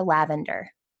ask for lavender.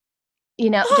 You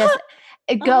know, just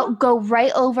go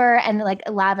right over and like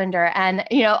lavender, and,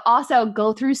 you know, also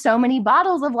go through so many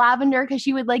bottles of lavender, because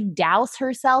she would like douse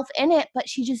herself in it, but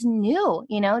she just knew,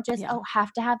 you know,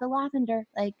 have to have the lavender.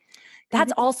 Like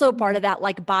that's also part of that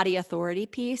like body authority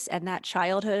piece, and that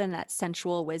childhood and that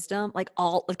sensual wisdom, like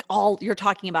all you're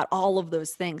talking about all of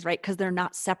those things, right? Because they're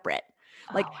not separate.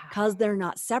 Like, because they're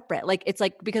not separate. Like, it's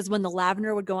like, because when the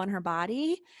lavender would go on her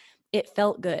body, it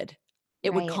felt good.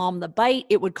 It would calm the bite.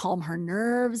 It would calm her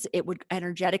nerves. It would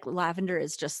lavender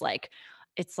is just like,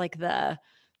 it's like the,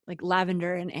 like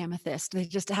lavender and amethyst. They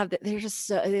just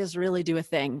really do a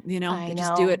thing, you know,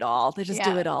 just do it all. They just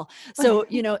do it all. So,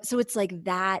 you know, so it's like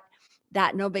that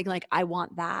no big, like, I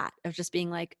want that, of just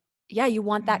being like, yeah, you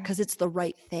want that because it's the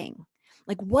right thing.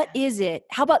 Like, what is it?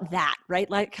 How about that? Right?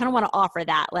 Like, kind of want to offer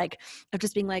that, like, of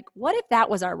just being like, what if that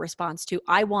was our response to,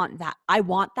 I want that. I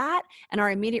want that. And our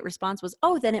immediate response was,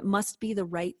 oh, then it must be the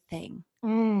right thing.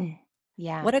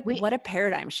 Yeah. What a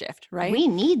paradigm shift, right? We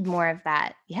need more of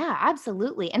that. Yeah,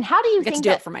 absolutely. And how do you think to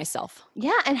do it for myself?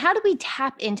 Yeah. And how do we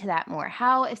tap into that more?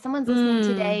 How, if someone's listening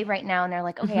today right now and they're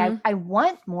like, okay, I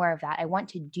want more of that. I want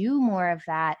to do more of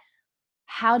that.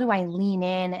 How do I lean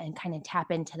in and kind of tap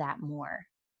into that more?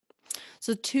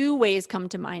 So 2 ways come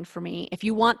to mind for me. If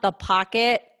you want the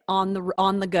pocket on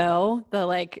the go, the,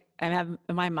 like, I have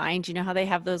in my mind, you know how they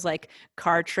have those like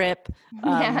car trip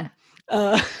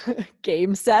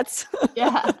game sets?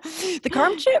 Yeah. The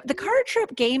car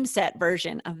trip game set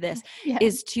version of this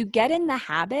is to get in the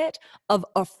habit of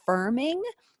affirming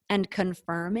and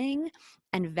confirming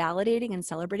and validating and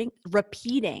celebrating,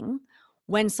 repeating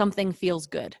when something feels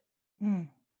good.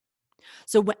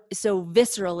 So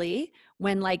viscerally,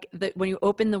 when you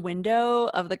open the window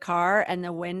of the car and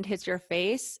the wind hits your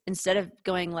face, instead of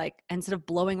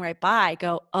blowing right by,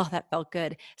 go, oh, that felt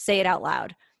good. Say it out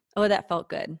loud. Oh, that felt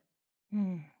good.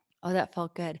 Oh, that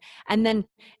felt good. And then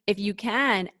if you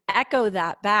can, echo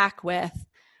that back with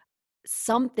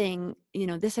something, you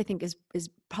know, this I think is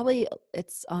probably,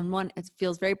 it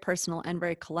feels very personal and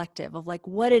very collective, of like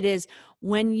what it is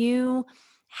when you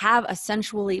have a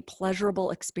sensually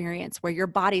pleasurable experience where your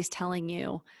body's telling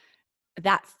you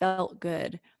that felt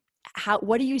good.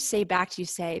 What do you say back to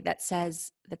that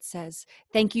says,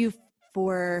 thank you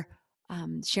for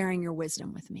sharing your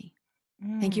wisdom with me.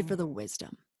 Thank you for the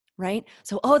wisdom, right?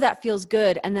 So, oh, that feels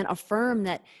good. And then affirm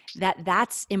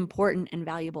that's important and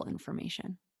valuable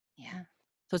information. Yeah.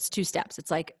 So it's 2 steps.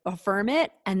 It's like affirm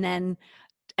it and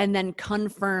then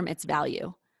confirm its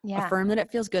value. Yeah. Affirm that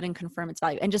it feels good and confirm its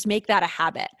value, and just make that a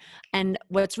habit. And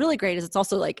what's really great is it's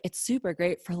also like, it's super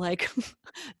great for like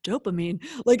dopamine.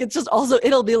 Like it's just also,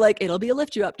 it'll be a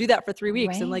lift you up. Do that for 3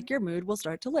 weeks and Right. like your mood will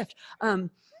start to lift.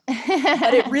 But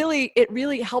it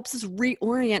really helps us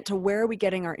reorient to where are we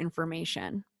getting our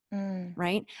information.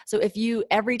 Right. So if you,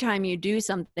 every time you do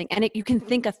something and you can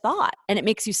think a thought and it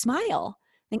makes you smile,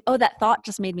 think, oh, that thought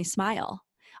just made me smile.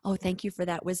 Oh, thank you for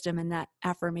that wisdom and that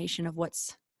affirmation of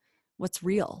what's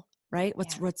real, right?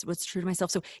 What's true to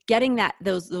myself. So getting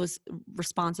those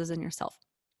responses in yourself.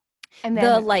 And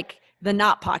then The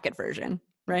not pocket version,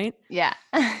 right? yeah.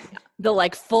 The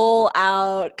like full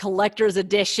out collector's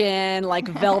edition, like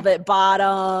velvet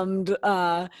bottomed,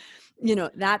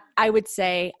 that I would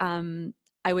say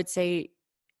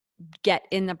get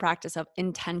in the practice of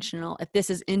intentional. If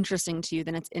this is interesting to you,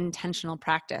 then it's intentional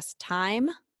practice. Time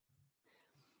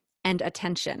and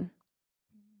attention.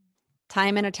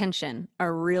 Time and attention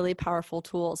are really powerful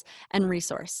tools, and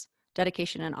resource,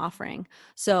 dedication and offering.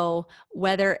 So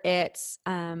whether it's,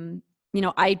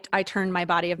 I turned my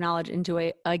body of knowledge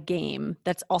into a game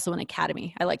that's also an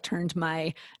academy. I like turned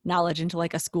my knowledge into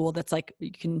like a school that's like,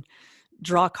 you can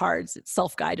draw cards. It's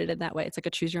self-guided in that way. It's like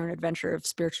a choose your own adventure of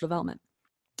spiritual development.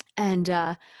 And,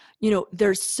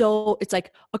 it's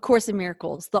like A Course in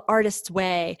Miracles, The Artist's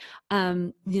Way,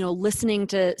 listening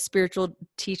to spiritual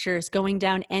teachers, going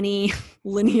down any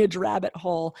lineage rabbit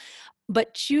hole,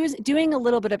 but doing a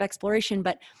little bit of exploration,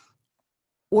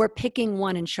 or picking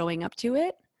one and showing up to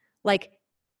it, like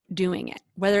doing it,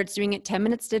 whether it's doing it 10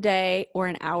 minutes a day or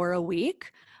an hour a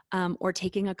week, or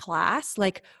taking a class,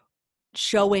 like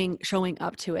showing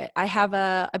up to it.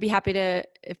 I'd be happy to,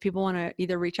 if people want to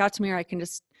either reach out to me or I can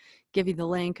just give you the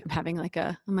link. I'm like,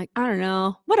 I don't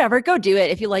know, whatever, go do it.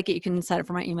 If you like it, you can sign up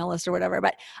for my email list or whatever,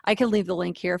 but I can leave the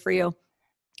link here for you.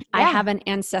 Yeah. I have an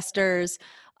Ancestors,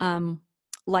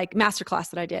 like masterclass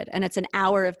that I did, and it's an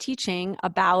hour of teaching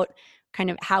about kind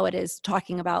of how it is,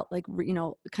 talking about like,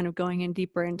 kind of going in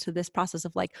deeper into this process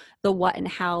of like the what and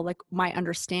how, like my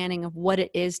understanding of what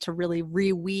it is to really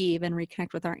reweave and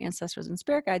reconnect with our ancestors and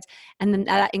spirit guides. And then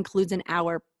that includes an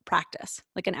hour practice,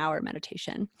 like an hour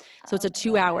meditation. So it's a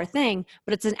 2-hour thing,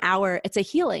 but it's an hour, it's a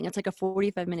healing. It's like a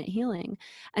 45-minute healing.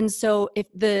 And so if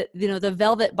the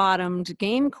velvet bottomed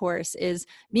game course is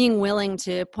being willing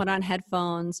to put on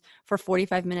headphones for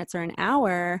 45 minutes or an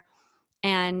hour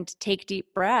and take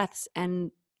deep breaths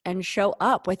and show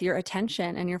up with your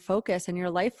attention and your focus and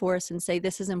your life force and say,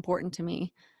 this is important to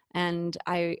me. And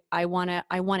I want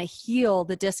to heal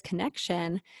the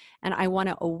disconnection, and I want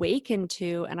to awaken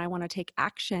to, and I want to take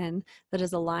action that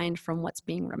is aligned from what's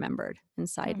being remembered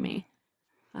inside me.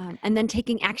 And then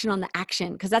taking action on the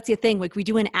action, because that's the thing. Like we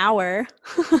do an hour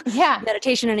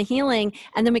meditation and a healing,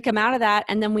 and then we come out of that,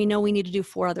 and then we know we need to do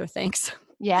 4 other things.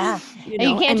 Yeah. And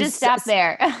you can't just stop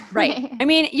there. Right. I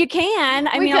mean, you can.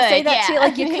 I'll say that too.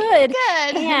 Like you could.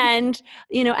 And,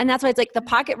 and that's why it's like the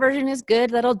pocket version is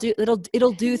good. It'll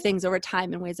do things over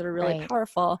time in ways that are really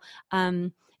powerful.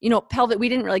 Pelvic, we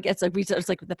didn't really, it's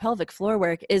like the pelvic floor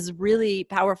work is really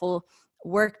powerful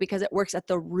work because it works at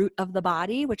the root of the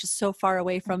body, which is so far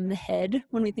away from the head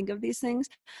when we think of these things.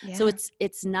 Yeah. So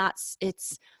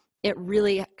it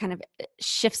really kind of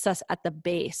shifts us at the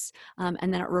base, and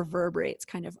then it reverberates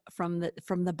kind of from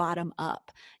the bottom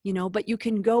up, but you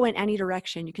can go in any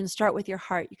direction. You can start with your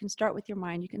heart, you can start with your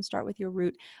mind, you can start with your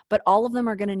root, but all of them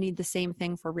are going to need the same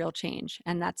thing for real change.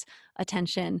 And that's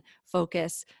attention,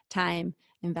 focus, time,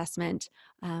 investment,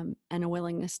 and a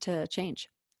willingness to change.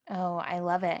 Oh, I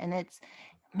love it. And it's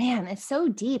so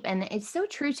deep, and it's so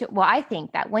true to, well, I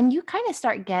think that when you kind of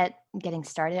start getting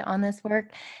started on this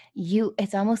work,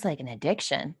 it's almost like an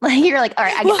addiction. Like you're like, all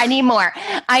right, I need more.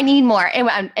 I need more. And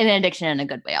an addiction in a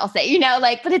good way, I'll say,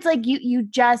 but it's like,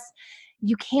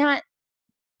 you can't,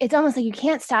 it's almost like you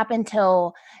can't stop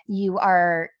until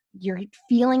you're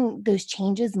feeling those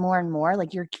changes more and more,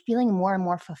 like you're feeling more and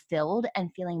more fulfilled and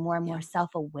feeling more and more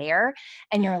self-aware.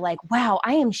 And you're like, wow,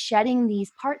 I am shedding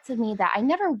these parts of me that I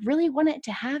never really wanted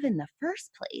to have in the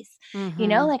first place.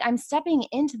 Like I'm stepping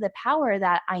into the power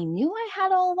that I knew I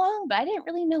had all along, but I didn't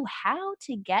really know how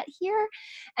to get here.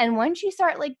 And once you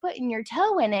start like putting your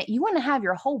toe in it, you want to have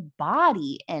your whole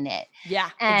body in it. Yeah,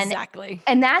 exactly.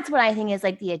 And that's what I think is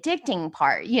like the addicting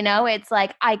part. It's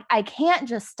like, I can't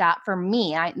just stop for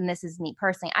me. And this is me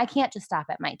personally, I can't just stop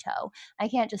at my toe. I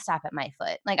can't just stop at my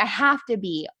foot. Like I have to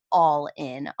be all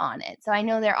in on it. So I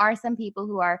know there are some people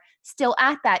who are still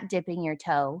at that dipping your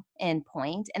toe in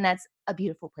point, and that's a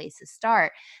beautiful place to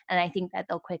start. And I think that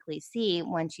they'll quickly see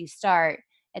once you start,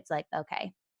 it's like,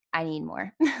 okay, I need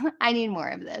more. I need more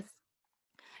of this.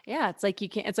 Yeah, it's like you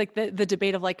can't, it's like the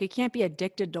debate of like, you can't be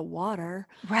addicted to water,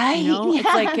 Right. it's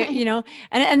like,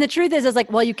 and the truth is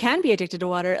like, well, you can be addicted to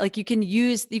water. Like you can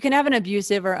have an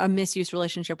abusive or a misuse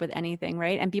relationship with anything.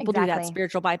 Right. And people do that. Exactly.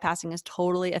 Spiritual bypassing is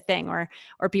totally a thing, or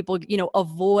people,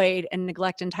 avoid and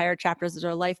neglect entire chapters of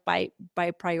their life by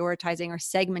prioritizing or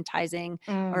segmentizing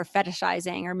or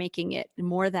fetishizing or making it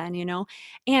more than,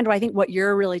 and I think what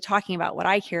you're really talking about, what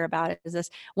I hear about is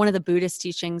this, one of the Buddhist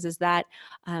teachings is that,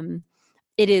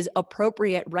 it is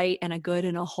appropriate, right, and a good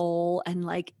and a whole. And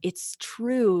like, it's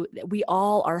true that we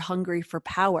all are hungry for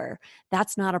power.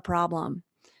 That's not a problem.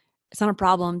 It's not a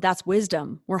problem. That's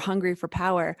wisdom. We're hungry for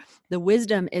power. The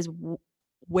wisdom is,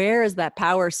 where is that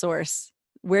power source?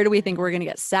 Where do we think we're going to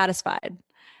get satisfied?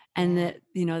 And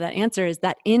that answer is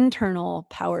that internal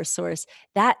power source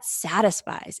that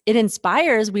satisfies. It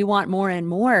inspires. We want more and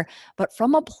more, but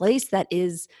from a place that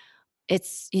is,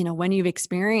 it's, when you've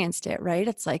experienced it, right?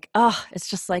 It's like, oh, it's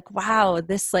just like, wow,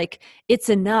 this, like, it's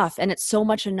enough. And it's so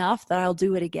much enough that I'll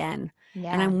do it again.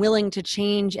 Yeah. And I'm willing to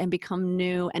change and become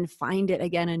new and find it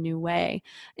again a new way,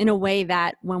 in a way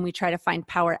that when we try to find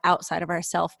power outside of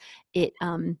ourselves, it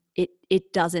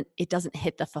doesn't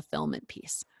hit the fulfillment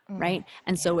piece. Right.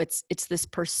 And so it's this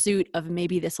pursuit of,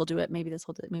 maybe this will do it. Maybe this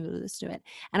will do it. Maybe this will do it.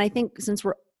 And I think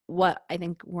what I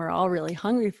think we're all really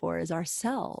hungry for is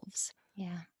ourselves.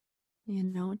 Yeah.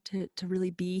 To really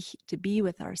be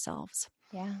with ourselves.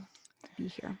 Yeah. To be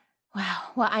here. Wow.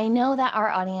 Well, I know that our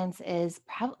audience is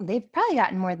they've probably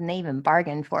gotten more than they even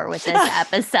bargained for with this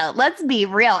episode. Let's be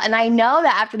real. And I know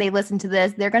that after they listen to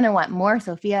this, they're going to want more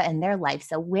Sophia in their life.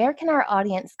 So where can our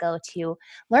audience go to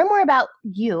learn more about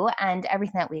you and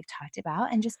everything that we've talked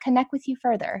about and just connect with you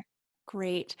further?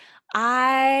 Great.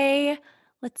 Let's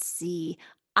see.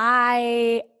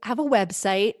 I have a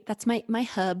website. That's my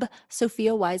hub,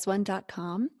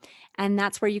 sophiawiseone.com. And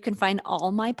that's where you can find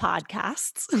all my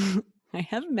podcasts. I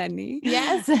have many.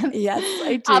 Yes. Yes,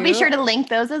 I do. I'll be sure to link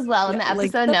those as well in the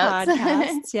episode notes.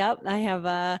 Podcasts. Yep. I have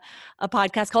a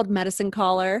podcast called Medicine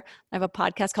Caller. I have a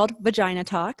podcast called Vagina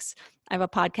Talks. I have a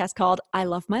podcast called I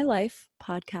Love My Life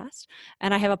podcast.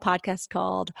 And I have a podcast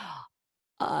called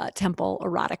Temple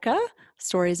Erotica,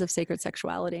 Stories of Sacred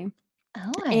Sexuality.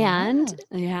 Oh,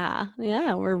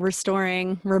 we're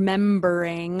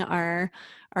remembering our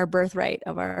birthright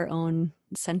of our own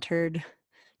centered,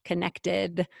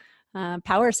 connected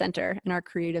power center in our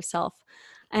creative self.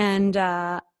 And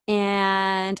I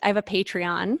have a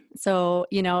Patreon. So,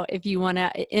 if you want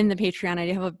to, in the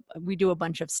Patreon, we do a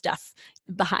bunch of stuff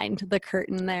behind the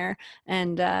curtain there,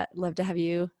 and love to have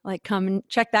you come and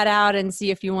check that out and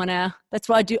see if you want to. That's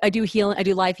what I do. I do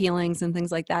live healings and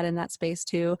things like that in that space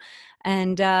too.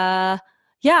 And and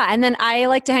then I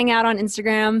like to hang out on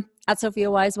Instagram at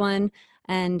Sophia Wise One.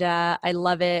 And I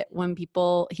love it when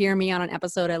people hear me on an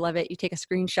episode. I love it. You take a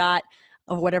screenshot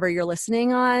of whatever you're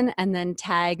listening on and then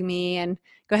tag me, and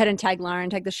go ahead and tag Lauren,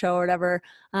 tag the show, or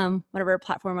whatever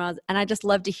platform I was. And I just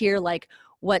love to hear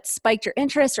what spiked your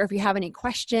interest, or if you have any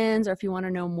questions, or if you want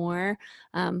to know more.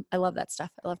 I love that stuff.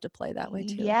 I love to play that way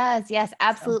too. Yes,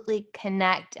 absolutely. So.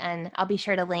 Connect. And I'll be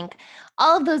sure to link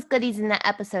all of those goodies in the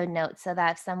episode notes so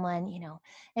that if someone,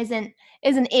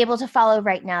 isn't able to follow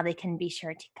right now, they can be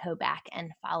sure to go back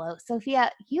and follow.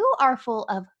 Sophia, you are full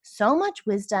of so much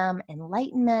wisdom,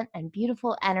 enlightenment, and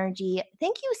beautiful energy.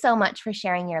 Thank you so much for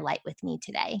sharing your light with me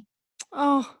today.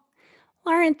 Oh,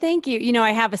 Lauren, thank you.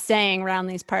 I have a saying around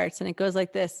these parts, and it goes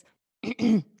like this.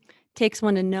 Takes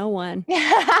one to know one.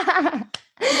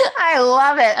 I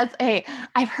love it. Hey,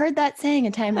 I've heard that saying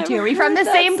a time or two. Are we from the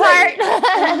same part?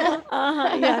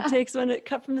 Yeah, it takes one to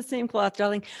cut from the same cloth,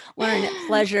 darling. Lauren,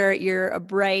 pleasure. You're a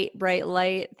bright, bright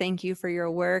light. Thank you for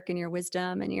your work and your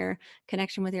wisdom and your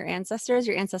connection with your ancestors,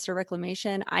 your ancestor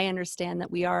reclamation. I understand that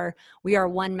we are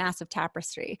one massive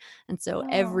tapestry. And so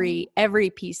every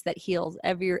piece that heals,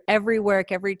 every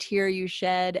work, every tear you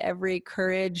shed, every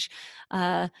courage,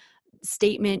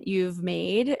 statement you've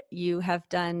made, you have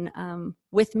done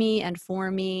with me and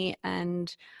for me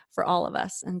and for all of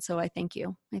us. And so I thank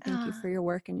you. I thank you for your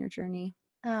work and your journey.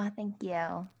 Oh, thank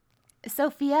you.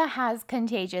 Sophia has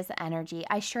contagious energy.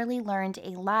 I surely learned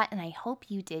a lot, and I hope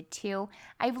you did too.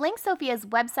 I've linked Sophia's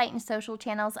website and social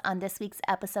channels on this week's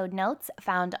episode notes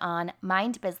found on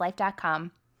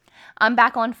mindbizlife.com. I'm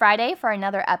back on Friday for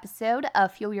another episode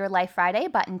of Fuel Your Life Friday,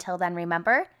 but until then,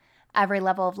 remember, every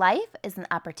level of life is an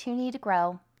opportunity to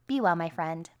grow. Be well, my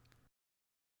friend.